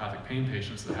many neuropathic pain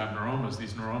patients that have neuromas,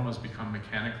 these neuromas become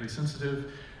mechanically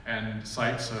sensitive, and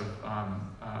sites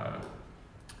of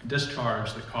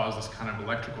discharge that cause this kind of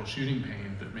electrical shooting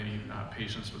pain that many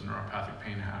patients with neuropathic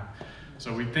pain have.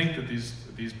 So we think that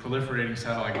these proliferating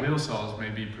satellite glial cells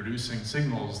may be producing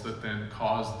signals that then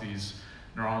cause these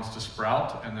neurons to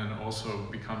sprout and then also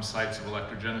become sites of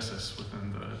electrogenesis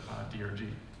within the DRG.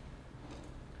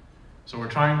 So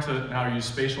we're trying to now use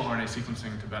spatial RNA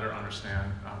sequencing to better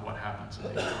understand what happens in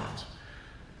these neurons.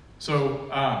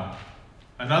 So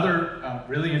another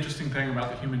really interesting thing about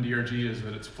the human DRG is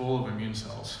that it's full of immune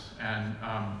cells. And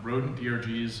rodent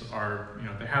DRGs are,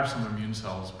 they have some immune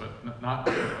cells, but not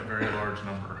a very large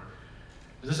number.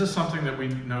 This is something that we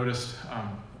noticed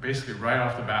basically right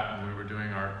off the bat when we were doing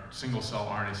our single-cell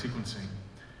RNA sequencing.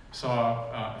 Saw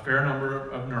a fair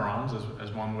number of neurons,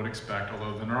 as one would expect,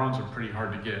 although the neurons are pretty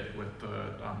hard to get with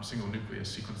the single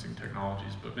nucleus sequencing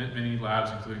technologies, but many labs,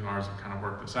 including ours, have kind of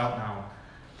worked this out now.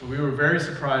 But we were very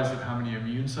surprised at how many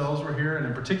immune cells were here, and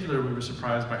in particular, we were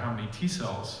surprised by how many T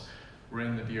cells were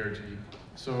in the DRG.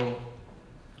 So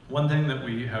one thing that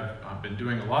we have been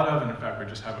doing a lot of, and in fact, we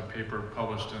just have a paper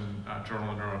published in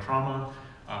Journal of Neurotrauma,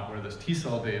 where this T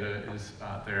cell data is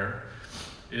there,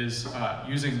 is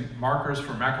using markers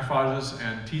for macrophages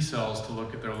and T cells to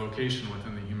look at their location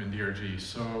within the human DRG.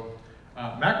 So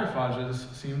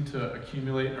macrophages seem to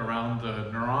accumulate around the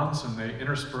neurons, and they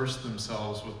intersperse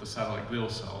themselves with the satellite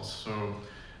glial cells. So,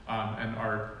 and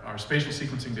our spatial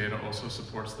sequencing data also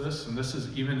supports this, and this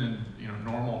is even in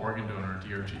normal organ donor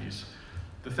DRGs.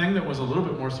 The thing that was a little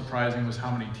bit more surprising was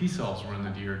how many T cells were in the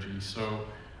DRG. So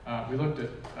we looked at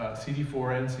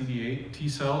CD4 and CD8 T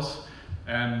cells,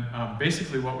 and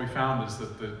basically what we found is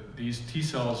that these T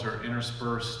cells are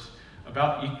interspersed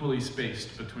about equally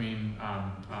spaced between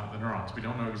the neurons. We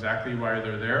don't know exactly why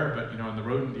they're there, but in the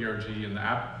rodent DRG and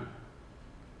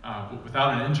the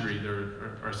without an injury,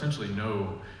 there are essentially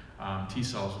no T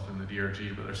cells within the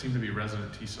DRG, but there seem to be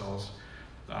resident T cells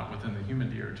within the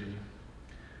human DRG.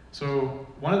 So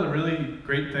one of the really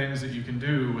great things that you can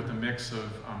do with a mix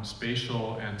of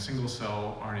spatial and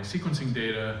single-cell RNA sequencing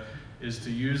data is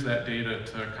to use that data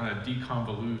to kind of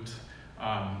deconvolute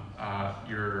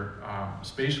your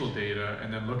spatial data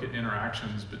and then look at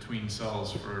interactions between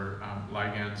cells for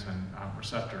ligands and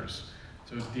receptors.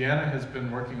 So Deanna has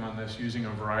been working on this using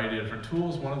a variety of different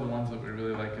tools. One of the ones that we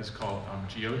really like is called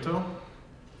Giotto.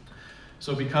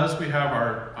 So because we have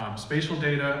our spatial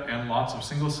data and lots of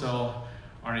single-cell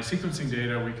RNA sequencing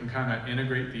data, we can kind of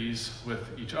integrate these with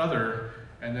each other,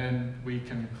 and then we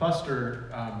can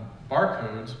cluster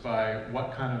barcodes by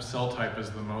what kind of cell type is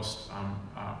the most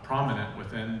prominent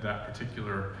within that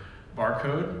particular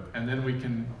barcode, and then we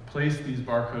can place these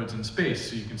barcodes in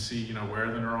space so you can see where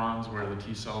are the neurons, where are the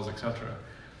T cells, etc.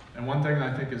 And one thing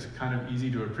I think is kind of easy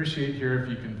to appreciate here, if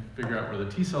you can figure out where the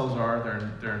T cells are,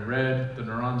 they're in red, the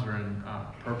neurons are in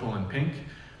purple and pink,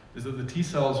 is that the T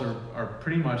cells are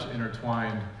pretty much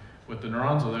intertwined with the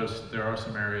neurons. So there are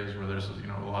some areas where there's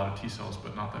a lot of T cells,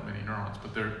 but not that many neurons.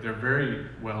 But they're very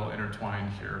well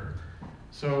intertwined here.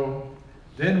 So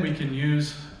then we can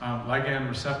use ligand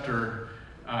receptor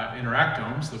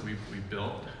interactomes that we've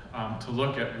built to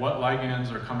look at what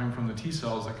ligands are coming from the T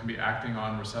cells that can be acting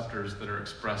on receptors that are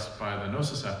expressed by the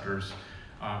nociceptors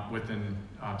within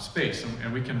space.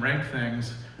 And we can rank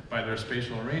things by their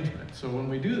spatial arrangement. So when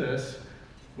we do this,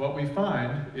 what we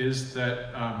find is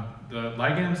that the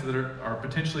ligands that are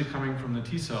potentially coming from the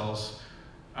T cells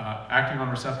acting on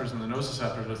receptors and the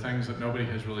nociceptors are things that nobody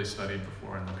has really studied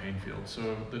before in the pain field.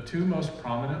 So the two most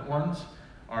prominent ones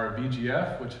are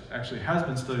VEGF, which actually has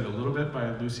been studied a little bit by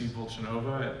Lucy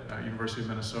Volchanova at University of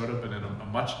Minnesota, but in a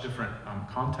much different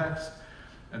context.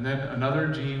 And then another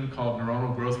gene called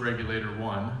neuronal growth regulator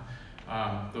 1.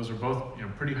 Those are both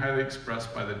pretty highly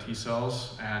expressed by the T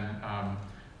cells, and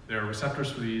there are receptors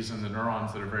for these in the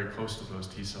neurons that are very close to those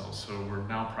T cells. So we're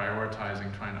now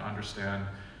prioritizing trying to understand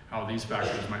how these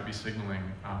factors might be signaling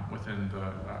within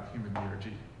the human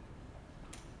DRG.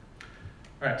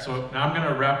 All right, so now I'm going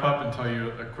to wrap up and tell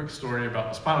you a quick story about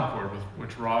the spinal cord,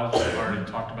 which Raj already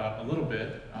talked about a little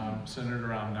bit, centered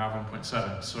around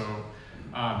Nav1.7. So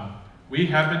we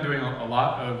have been doing a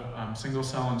lot of single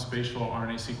cell and spatial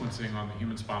RNA sequencing on the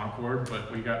human spinal cord, but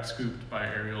we got scooped by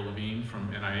Ariel Levine from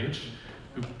NIH,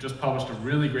 who just published a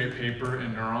really great paper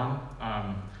in Neuron.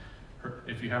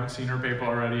 If you haven't seen her paper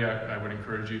already, I would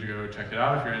encourage you to go check it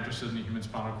out if you're interested in the human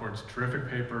spinal cord. It's a terrific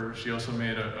paper. She also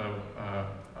made a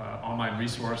online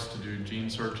resource to do gene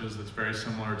searches that's very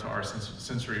similar to our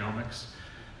sensoriomics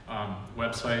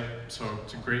website. So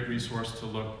it's a great resource to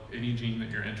look any gene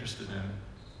that you're interested in.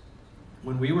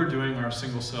 When we were doing our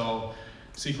single cell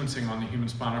sequencing on the human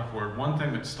spinal cord, one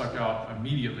thing that stuck out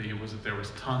immediately was that there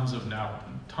was tons of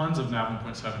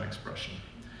Nav1.7 expression.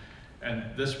 And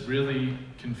this really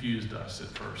confused us at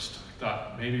first.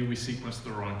 Thought maybe we sequenced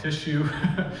the wrong tissue.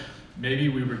 Maybe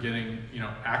we were getting,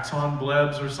 axon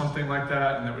blebs or something like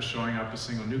that, and it was showing up as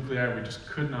single nuclei. We just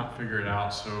could not figure it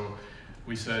out. So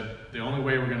we said the only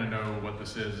way we're going to know what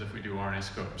this is if we do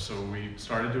RNA-scope. So we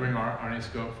started doing our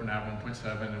RNA-scope for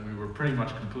Nav1.7, and we were pretty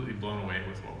much completely blown away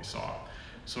with what we saw.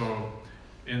 So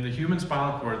in the human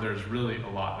spinal cord, there's really a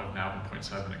lot of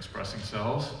Nav1.7 expressing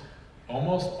cells.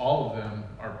 Almost all of them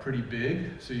are pretty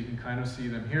big, so you can kind of see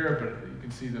them here, but you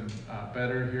can see them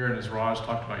better here. And as Raj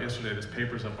talked about yesterday, this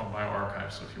paper's up on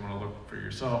bioRxiv, so if you want to look for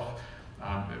yourself,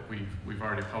 we've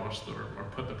already published or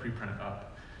put the preprint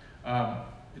up.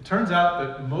 It turns out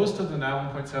that most of the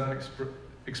Nav1.7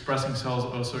 expressing cells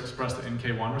also express the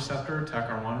NK1 receptor,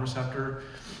 TACR1 receptor.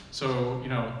 So, you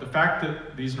know, the fact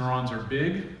that these neurons are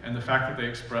big and the fact that they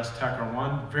express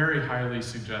TACR1 very highly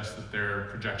suggests that they're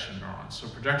projection neurons. So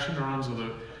projection neurons are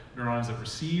the neurons that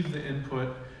receive the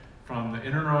input from the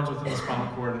interneurons within the spinal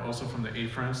cord and also from the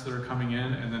afferents that are coming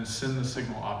in, and then send the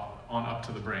signal up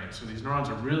to the brain. So these neurons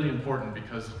are really important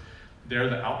because they're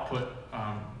the output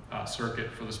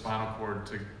circuit for the spinal cord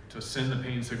to send the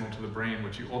pain signal to the brain,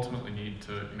 which you ultimately need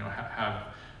to, you know, have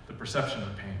the perception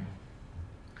of pain.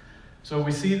 So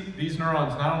we see these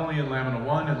neurons not only in lamina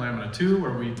 1 and lamina 2,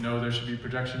 where we know there should be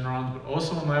projection neurons, but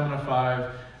also in lamina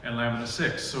 5 and lamina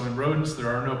 6. So in rodents, there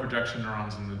are no projection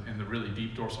neurons in the really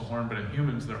deep dorsal horn, but in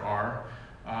humans there are,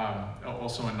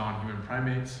 also in non-human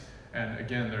primates. And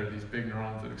again, there are these big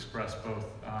neurons that express both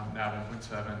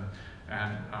Nav1.7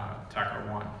 and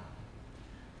TACR1.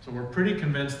 So we're pretty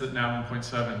convinced that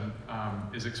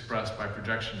Nav1.7 is expressed by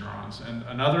projection neurons. And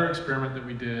another experiment that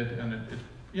we did, and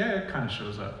it kind of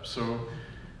shows up. So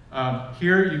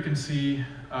here you can see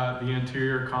the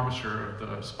anterior commissure of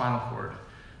the spinal cord.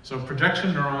 So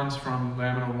projection neurons from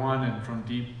lamina 1 and from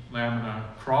deep lamina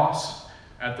cross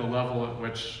at the level at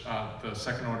which the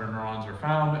second order neurons are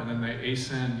found, and then they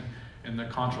ascend in the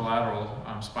contralateral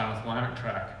spinothalamic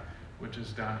tract, which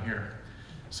is down here.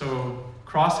 So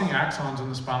crossing axons in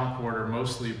the spinal cord are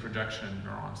mostly projection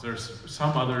neurons. There's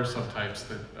some other subtypes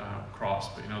that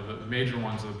cross, but you know, the major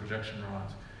ones are the projection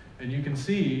neurons. And you can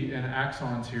see in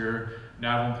axons here,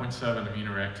 Nav1.7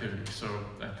 immunoreactivity. So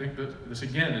I think that this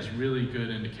again is really good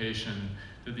indication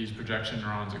that these projection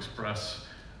neurons express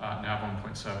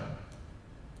Nav1.7.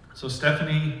 So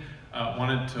Stephanie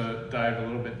wanted to dive a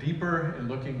little bit deeper in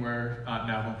looking where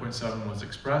Nav1.7 was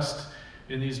expressed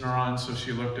in these neurons. So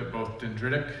she looked at both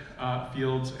dendritic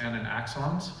fields and in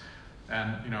axons.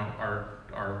 And you know,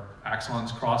 our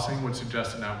axons crossing would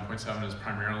suggest that Nav1.7 is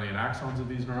primarily in axons of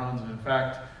these neurons. And in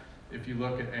fact, if you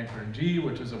look at anchorin G,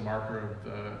 which is a marker of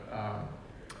the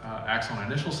axon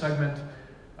initial segment,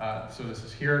 so this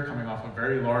is here coming off a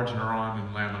very large neuron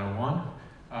in lamina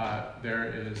 1,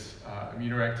 there is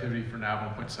immunoreactivity for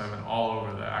Nav1.7 all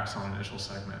over the axon initial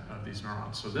segment of these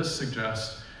neurons. So this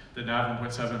suggests that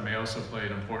Nav1.7 may also play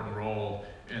an important role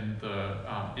in the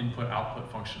input-output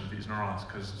function of these neurons,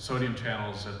 because sodium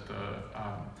channels at the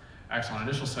axon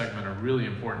initial segment are really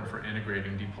important for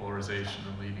integrating depolarization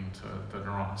and leading to the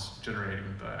neurons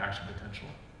generating the action potential.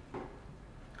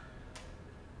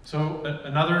 So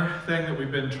another thing that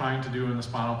we've been trying to do in the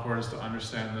spinal cord is to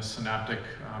understand the synaptic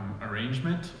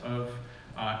arrangement of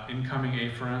incoming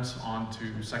afferents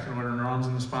onto second order neurons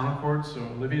in the spinal cord. So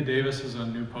Olivia Davis is a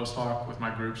new postdoc with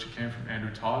my group. She came from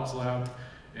Andrew Todd's lab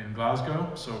in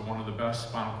Glasgow, so one of the best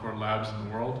spinal cord labs in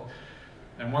the world.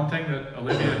 And one thing that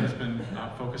Olivia has been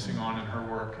focusing on in her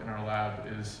work in our lab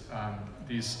is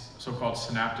these so-called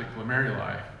synaptic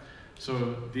glomeruli.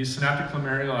 So these synaptic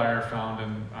glomeruli are found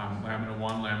in lamina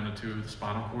 1, lamina 2 of the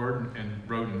spinal cord in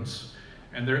rodents.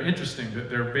 And they're interesting that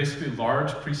they're basically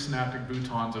large presynaptic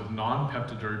boutons of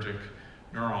non-peptidergic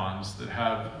neurons that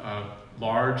have a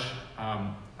large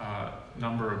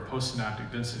number of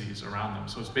postsynaptic densities around them.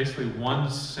 So it's basically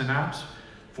one synapse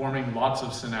forming lots of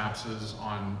synapses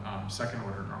on second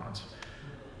order neurons.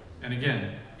 And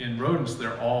again, in rodents,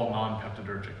 they're all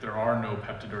non-peptidergic. There are no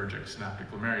peptidergic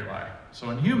synaptic glomeruli.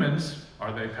 So in humans,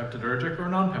 are they peptidergic or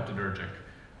non-peptidergic?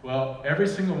 Well, every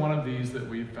single one of these that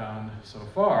we've found so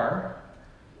far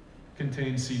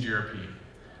contains CGRP.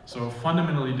 So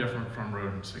fundamentally different from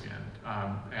rodents again.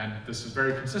 And this is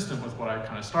very consistent with what I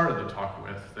kind of started the talk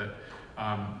with, that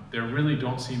there really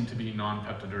don't seem to be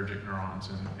non-peptidergic neurons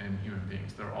in human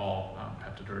beings. They're all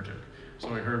peptidergic.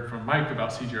 So we heard from Mike about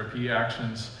CGRP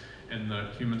actions in the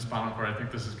human spinal cord. I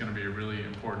think this is going to be a really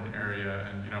important area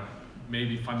and, you know,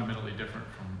 maybe fundamentally different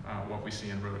from what we see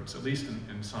in rodents, at least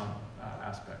in some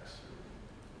aspects.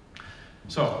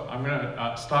 So I'm going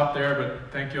to stop there,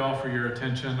 but thank you all for your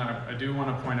attention. I do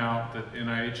want to point out that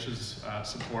NIH's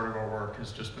support of our work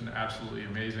has just been absolutely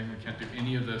amazing. We can't do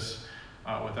any of this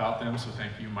without them, so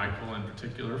thank you, Michael, in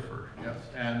particular, for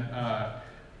and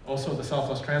also the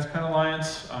Southwest Transplant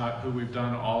Alliance, who we've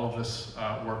done all of this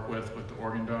work with the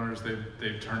organ donors.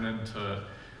 They've turned into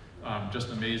just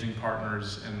amazing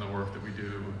partners in the work that we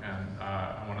do, and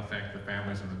I want to thank the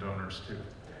families and the donors too.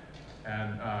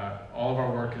 And all of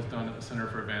our work is done at the Center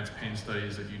for Advanced Pain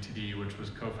Studies at UTD, which was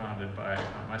co-founded by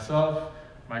myself,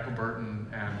 Michael Burton,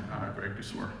 and Greg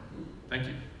Dusour. Thank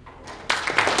you.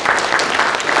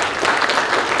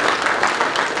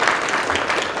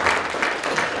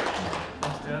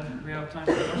 Thanks, Ted. We have time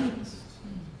for questions.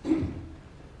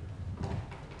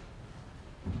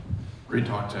 Great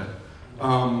talk, Ted. I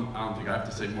don't think I have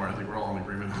to say more. I think we're all in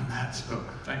agreement on that. So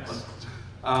Thanks.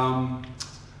 I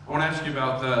want to ask you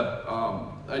about that.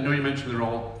 I know you mentioned they're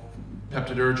all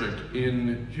peptidergic.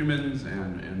 In humans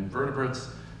and vertebrates,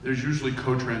 there's usually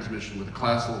co-transmission with a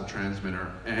classical transmitter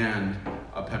and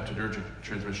a peptidergic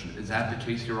transmission. Is that the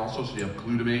case here also? So you have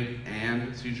glutamate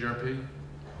and CGRP?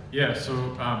 Yeah,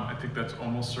 so I think that's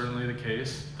almost certainly the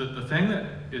case. The thing that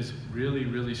is really,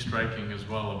 really striking as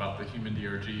well about the human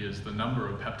DRG is the number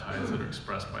of peptides that are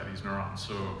expressed by these neurons.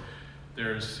 So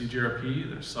there's CGRP,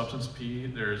 there's substance P,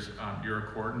 there's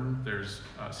uricordin, there's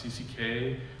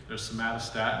CCK, there's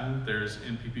somatostatin, there's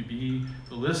NPPB.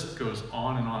 The list goes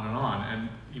on and on and on. And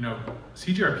you know,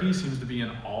 CGRP seems to be in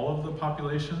all of the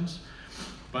populations,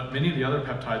 but many of the other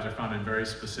peptides are found in very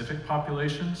specific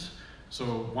populations. So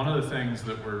one of the things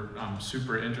that we're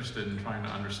super interested in trying to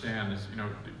understand is, you know,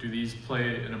 do these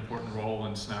play an important role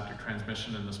in synaptic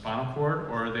transmission in the spinal cord,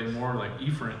 or are they more like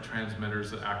efferent transmitters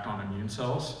that act on immune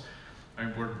cells? I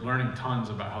mean, we're learning tons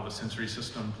about how the sensory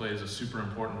system plays a super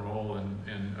important role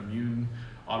in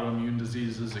autoimmune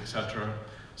diseases, et cetera.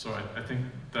 So I think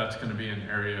that's going to be an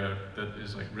area that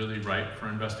is like really ripe for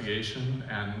investigation,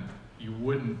 and you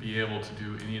wouldn't be able to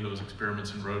do any of those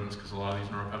experiments in rodents because a lot of these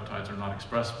neuropeptides are not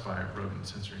expressed by rodent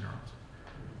sensory neurons.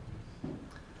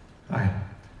 Hi.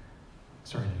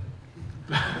 Sorry.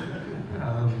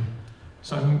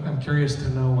 So I'm curious to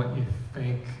know what you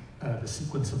think the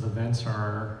sequence of events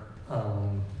are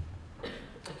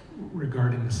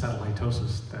regarding the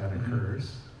satellotosis that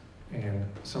occurs. And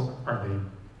so are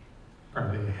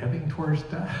they heading towards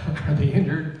death? Are they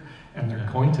injured and they're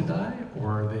going to die,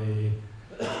 or are they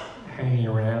hanging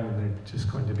around and they're just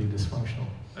going to be dysfunctional?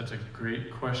 That's a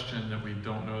great question that we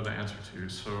don't know the answer to.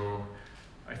 So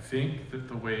I think that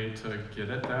the way to get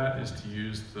at that is to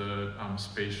use the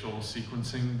spatial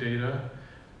sequencing data,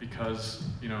 because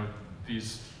you know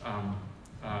these.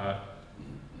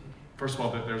 First of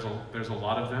all, there's a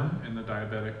lot of them in the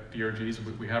diabetic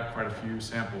DRGs. We have quite a few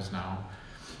samples now,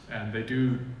 and they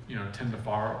do tend to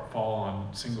fall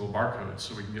on single barcodes,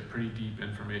 so we can get pretty deep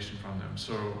information from them.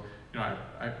 So you know,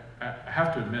 I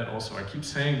have to admit also, I keep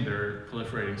saying they're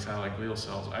proliferating satellite glial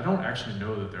cells. I don't actually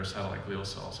know that they're satellite glial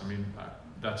cells. I mean,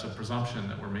 that's a presumption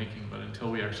that we're making, but until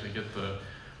we actually get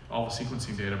all the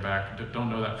sequencing data back, don't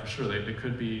know that for sure. They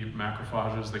could be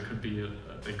macrophages, they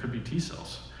could be T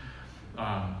cells.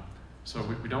 So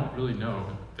we don't really know.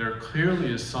 There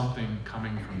clearly is something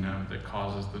coming from them that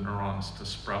causes the neurons to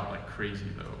sprout like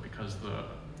crazy though, because the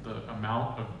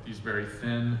amount of these very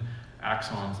thin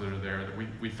axons that are there that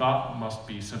we thought must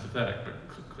be sympathetic, but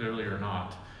clearly are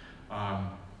not.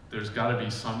 There's got to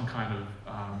be some kind of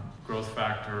growth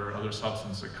factor or other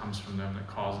substance that comes from them that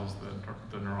causes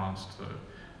the neurons to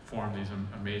form these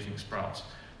amazing sprouts.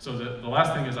 So the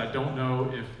last thing is, I don't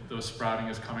know if the sprouting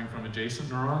is coming from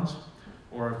adjacent neurons,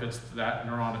 or if it's that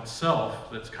neuron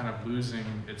itself that's kind of losing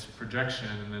its projection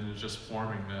and then is just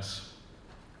forming this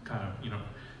kind of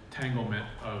tanglement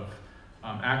of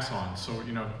axons. So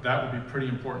that would be pretty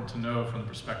important to know from the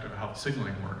perspective of how the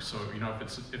signaling works. So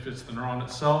if it's the neuron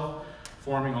itself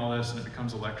forming all this and it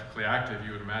becomes electrically active,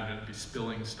 you would imagine it'd be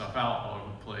spilling stuff out all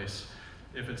over the place.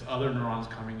 If it's other neurons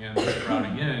coming in and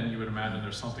sprouting in, you would imagine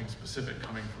there's something specific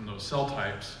coming from those cell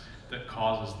types that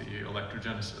causes the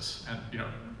electrogenesis. And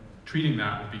treating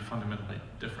that would be fundamentally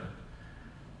different.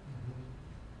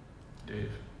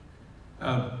 Dave.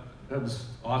 That was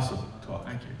awesome talk.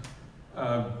 Thank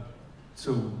you.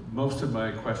 So most of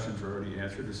my questions were already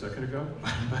answered a second ago,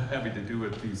 having to do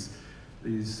with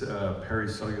these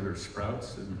pericellular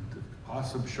sprouts, and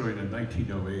awesome showing a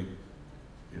 1908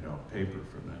 paper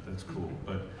from that. That's cool.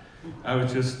 But I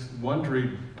was just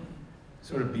wondering,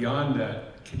 sort of beyond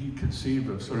that, can you conceive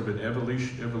of sort of an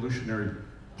evolutionary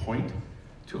point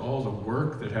to all the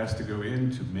work that has to go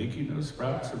into making those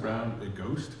sprouts around a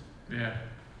ghost? Yeah,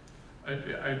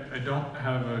 I don't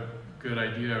have a good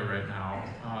idea right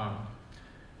now.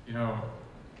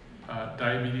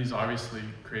 Diabetes obviously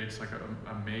creates like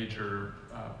a major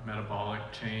metabolic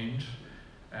change,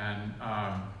 and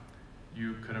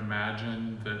you could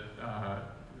imagine that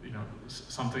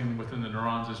something within the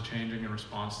neurons is changing in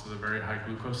response to the very high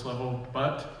glucose level,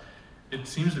 but it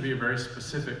seems to be a very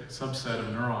specific subset of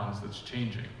neurons that's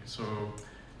changing. So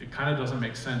it kind of doesn't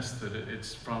make sense that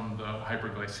it's from the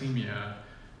hyperglycemia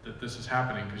that this is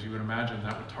happening, because you would imagine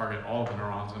that would target all of the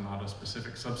neurons and not a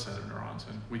specific subset of neurons.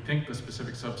 And we think the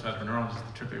specific subset of neurons is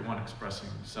the TRPA1 expressing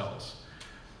cells.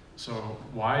 So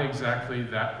why exactly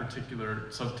that particular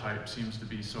subtype seems to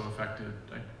be so affected,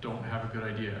 I don't have a good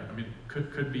idea. I mean,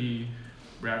 could be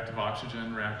reactive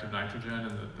oxygen, reactive nitrogen,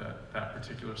 and that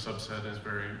particular subset is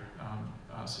very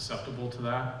susceptible to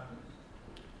that.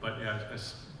 But yeah,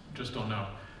 just don't know.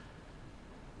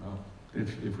 Well,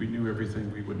 if we knew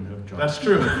everything, we wouldn't have jobs. That's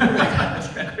true.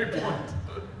 That's a great point.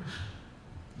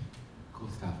 Cool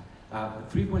stuff.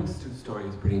 The 3.2 story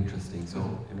is pretty interesting. So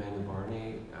Emmanuel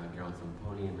Barney, Gerald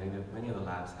Zamponi, and many of the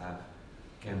labs have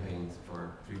campaigns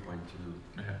for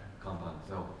 3.2 compounds.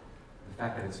 So the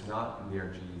fact that it's not in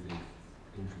DRG is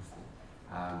interesting.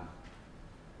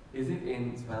 Is it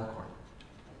in spinal cord?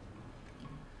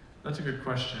 That's a good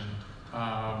question.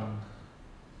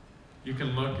 You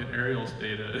can look at Ariel's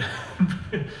data.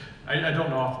 I don't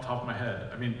know off the top of my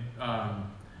head. I mean,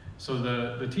 so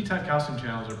the T-type calcium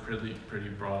channels are pretty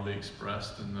broadly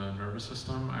expressed in the nervous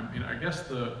system. I mean, I guess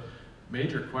the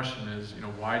major question is,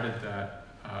 why did the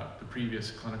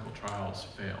previous clinical trials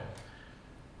fail?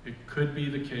 It could be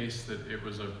the case that it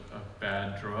was a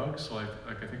bad drug. So like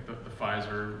I think the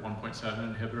Pfizer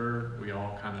 1.7 inhibitor, we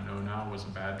all kind of know now, was a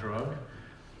bad drug.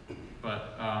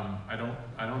 But I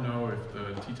don't know if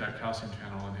the T-type calcium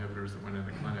channel inhibitors that went in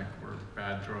the clinic were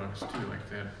bad drugs too. Like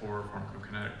they had poor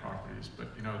pharmacokinetic properties. But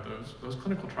those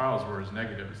clinical trials were as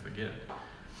negative as they get.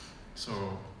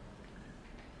 So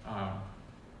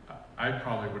I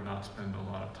probably would not spend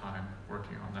a lot of time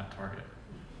working on that target.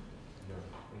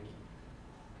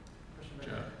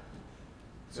 Jeff.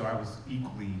 So I was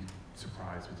equally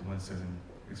surprised with the 1.7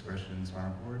 expression in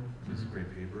spinal cord. It was a great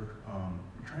paper. I'm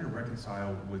trying to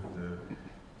reconcile with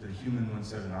the human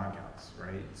 1.7 knockouts,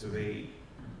 right? So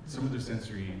some of their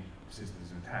sensory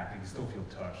systems are intact. They can still feel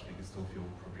touch. They can still feel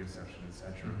proprioception,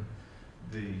 etc.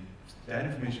 That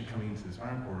information coming into the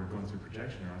spinal cord or going through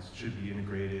projection neurons should be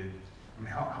integrated. I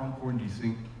mean, how important do you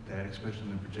think that expression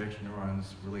in the projection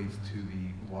neurons relates to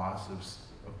the loss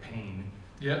of pain?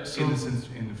 Yeah. So in the sense,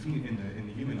 in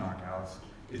the human knockouts,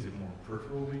 is it more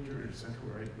peripheral major or central,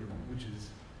 right? Which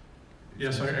is? Yeah.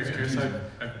 So I guess I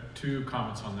have two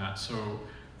comments on that. So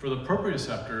for the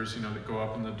proprioceptors, that go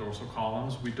up in the dorsal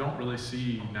columns, we don't really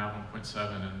see NaV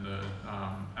 1.7 in the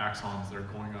axons that are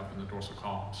going up in the dorsal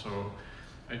column. So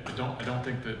I don't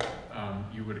think that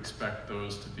you would expect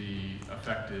those to be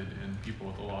affected in people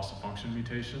with the loss of function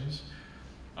mutations.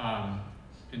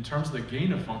 In terms of the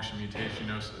gain of function mutation,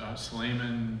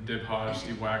 Suleiman, Dibhaj,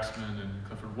 Steve Waxman, and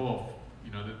Clifford Wolf,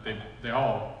 they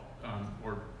all,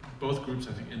 or both groups,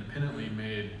 I think, independently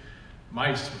made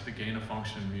mice with the gain of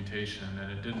function mutation,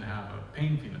 and it didn't have a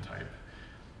pain phenotype.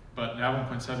 But NaV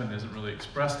 1.7 isn't really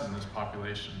expressed in this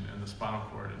population in the spinal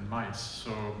cord in mice.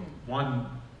 So one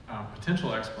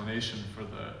potential explanation for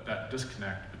that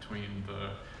disconnect between the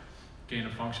gain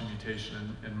of function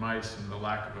mutation in mice and the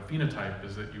lack of a phenotype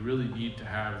is that you really need to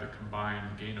have the combined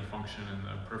gain of function in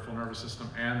the peripheral nervous system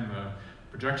and the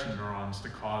projection neurons to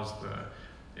cause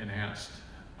the enhanced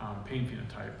pain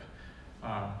phenotype.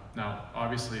 Now,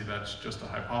 obviously, that's just a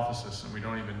hypothesis, and we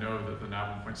don't even know that the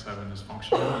NaV 1.7 is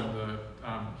functional in the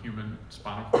human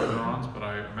spinal cord neurons, but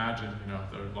I imagine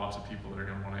there are lots of people that are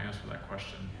going to want to answer that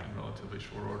question in relatively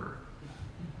short order.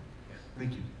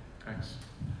 Thank you. Thanks.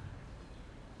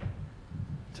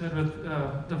 Ted, with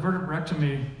the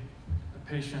vertebrectomy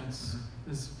patients,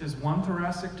 is one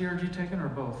thoracic DRG taken or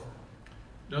both?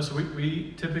 No, so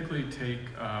we typically take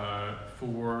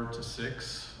 4 to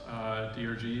 6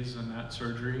 DRGs in that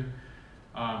surgery.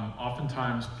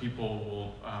 Oftentimes people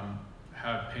will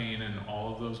have pain in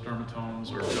all of those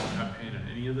dermatomes or don't have pain in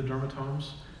any of the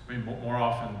dermatomes. I mean, more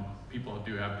often people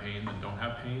do have pain than don't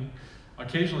have pain.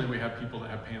 Occasionally we have people that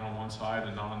have pain on one side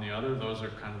and not on the other. Those are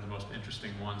kind of the most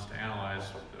interesting ones to analyze.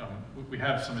 We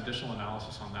have some additional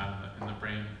analysis on that in the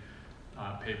brain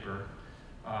paper.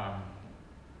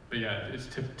 But yeah, it's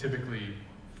typically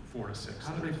 4 to 6.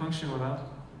 How do they function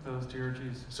without those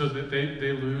DRGs? So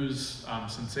they lose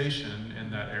sensation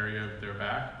in that area of their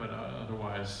back, but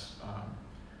otherwise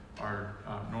are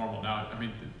normal. Now, I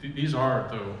mean, these are,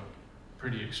 though,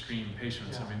 pretty extreme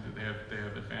patients. Yeah. I mean, they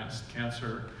have advanced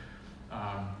cancer.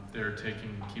 They're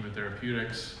taking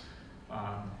chemotherapeutics.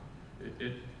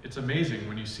 It's amazing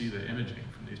when you see the imaging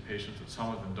from these patients that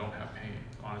some of them don't have pain,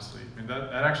 honestly. I mean,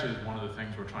 that actually is one of the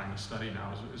things we're trying to study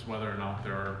now is whether or not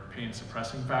there are pain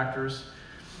suppressing factors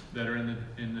that are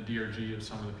in the DRG of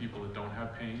some of the people that don't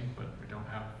have pain, but we don't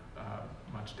have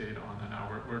much data on that now.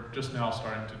 We're just now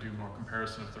starting to do more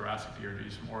comparison of thoracic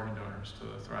DRGs from organ donors to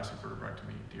the thoracic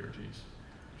vertebrectomy DRGs.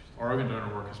 Our organ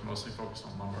donor work is mostly focused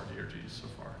on lumbar DRGs so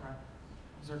far. Right.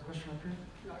 Is there a question up here?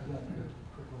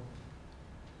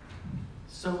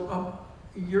 So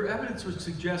your evidence would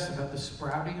suggest about the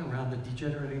sprouting around the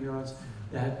degenerating neurons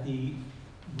that the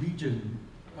region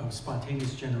of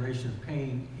spontaneous generation of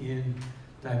pain in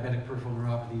diabetic peripheral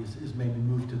neuropathy is maybe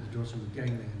moved to the dorsal root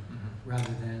ganglion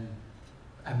rather than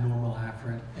abnormal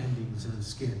afferent endings in the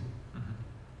skin.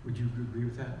 Would you agree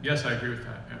with that? Yes, I agree with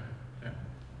that,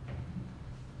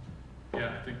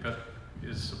 yeah, I think that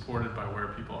is supported by where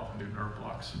people often do nerve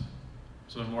blocks.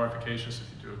 So they're more efficacious if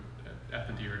you do it at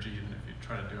the DRG than if you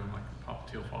try to do them like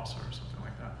popliteal fossa or something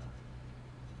like that.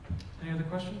 Any other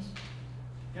questions?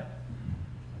 Yep.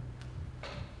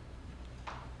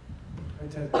 Hi,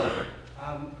 Ted.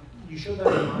 You showed that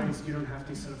in mice you don't have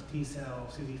these sort of T cell,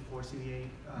 CD4, CD8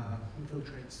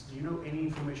 infiltrates. Do you know any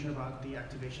information about the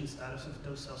activation status of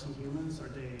those cells in humans? Are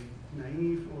they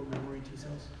naive or memory T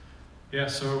cells? Yeah,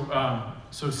 so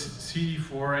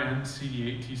CD4 and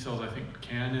CD8 T cells I think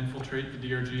can infiltrate the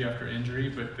DRG after injury,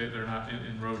 but they're not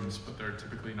in rodents, but they're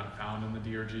typically not found in the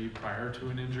DRG prior to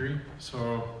an injury.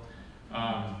 So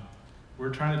we're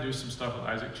trying to do some stuff with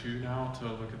Isaac Chu now to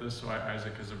look at this. So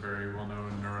Isaac is a very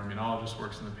well-known neuroimmunologist,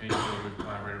 works in the pain field. We've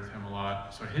collaborated with him a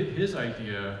lot. So his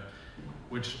idea,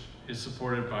 which is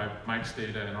supported by Mike's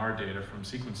data and our data from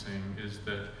sequencing, is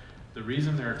that the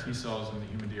reason there are T cells in the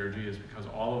human DRG is because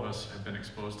all of us have been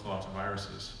exposed to lots of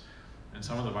viruses. And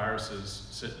some of the viruses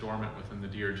sit dormant within the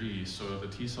DRG. So the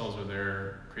T cells are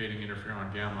there creating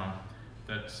interferon gamma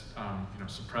that's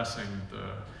suppressing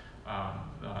the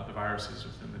viruses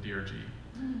within the DRG.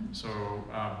 So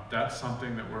that's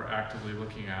something that we're actively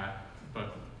looking at,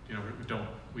 but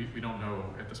we don't know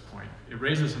at this point. It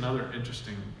raises another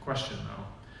interesting question though.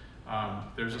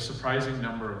 There's a surprising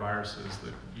number of viruses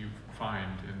that you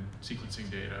find in sequencing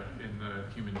data in the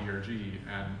human DRG,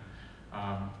 and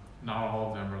not all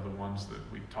of them are the ones that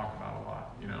we talk about a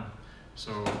lot,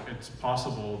 So it's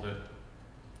possible that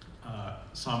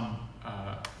some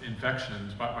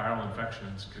infections, viral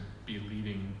infections, could be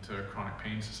leading to chronic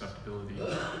pain susceptibility,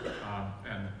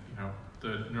 and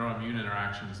the neuroimmune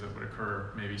interactions that would occur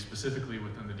maybe specifically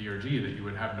within the DRG that you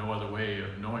would have no other way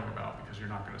of knowing about because you're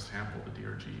not going to sample the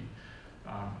DRG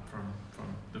from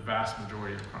the vast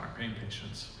majority of chronic pain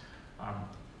patients,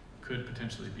 could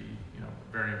potentially be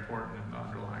very important in the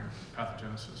underlying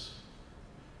pathogenesis.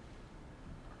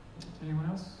 Anyone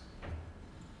else?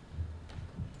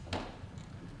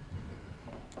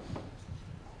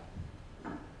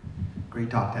 Great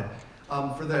talk, Ted.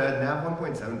 For the NAV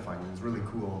 1.7 findings, really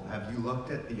cool. Have you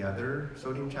looked at the other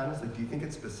sodium channels? Like, do you think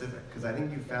it's specific? Because I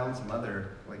think you found some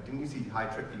other, like, didn't you see high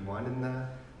TRPV1 in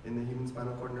the human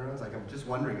spinal cord neurons? Like, I'm just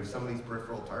wondering if some of these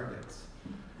peripheral targets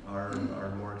are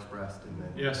more expressed in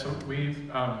the... Yeah, so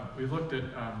we've looked at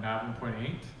NAV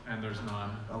 1.8, and there's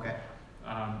none. Okay.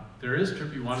 There is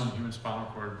TRPV1 in the human spinal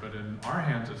cord, but in our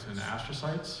hands it's in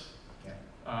astrocytes, Okay.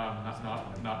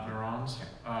 not neurons. Okay.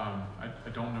 I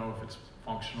don't know if it's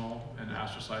functional in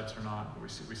astrocytes or not, but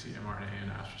we see mRNA in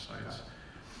astrocytes.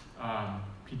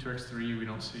 P2X3 we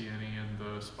don't see any in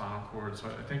the spinal cord, so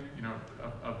I think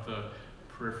of the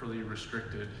peripherally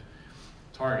restricted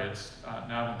targets,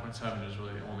 NAV 1.7 is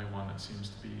really the only one that seems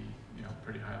to be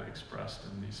pretty highly expressed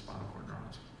in these spinal cord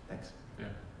neurons. Thanks. Yeah.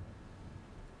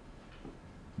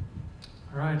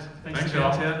 All right. Thanks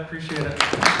y'all. again, Ted. Appreciate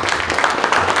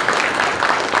it.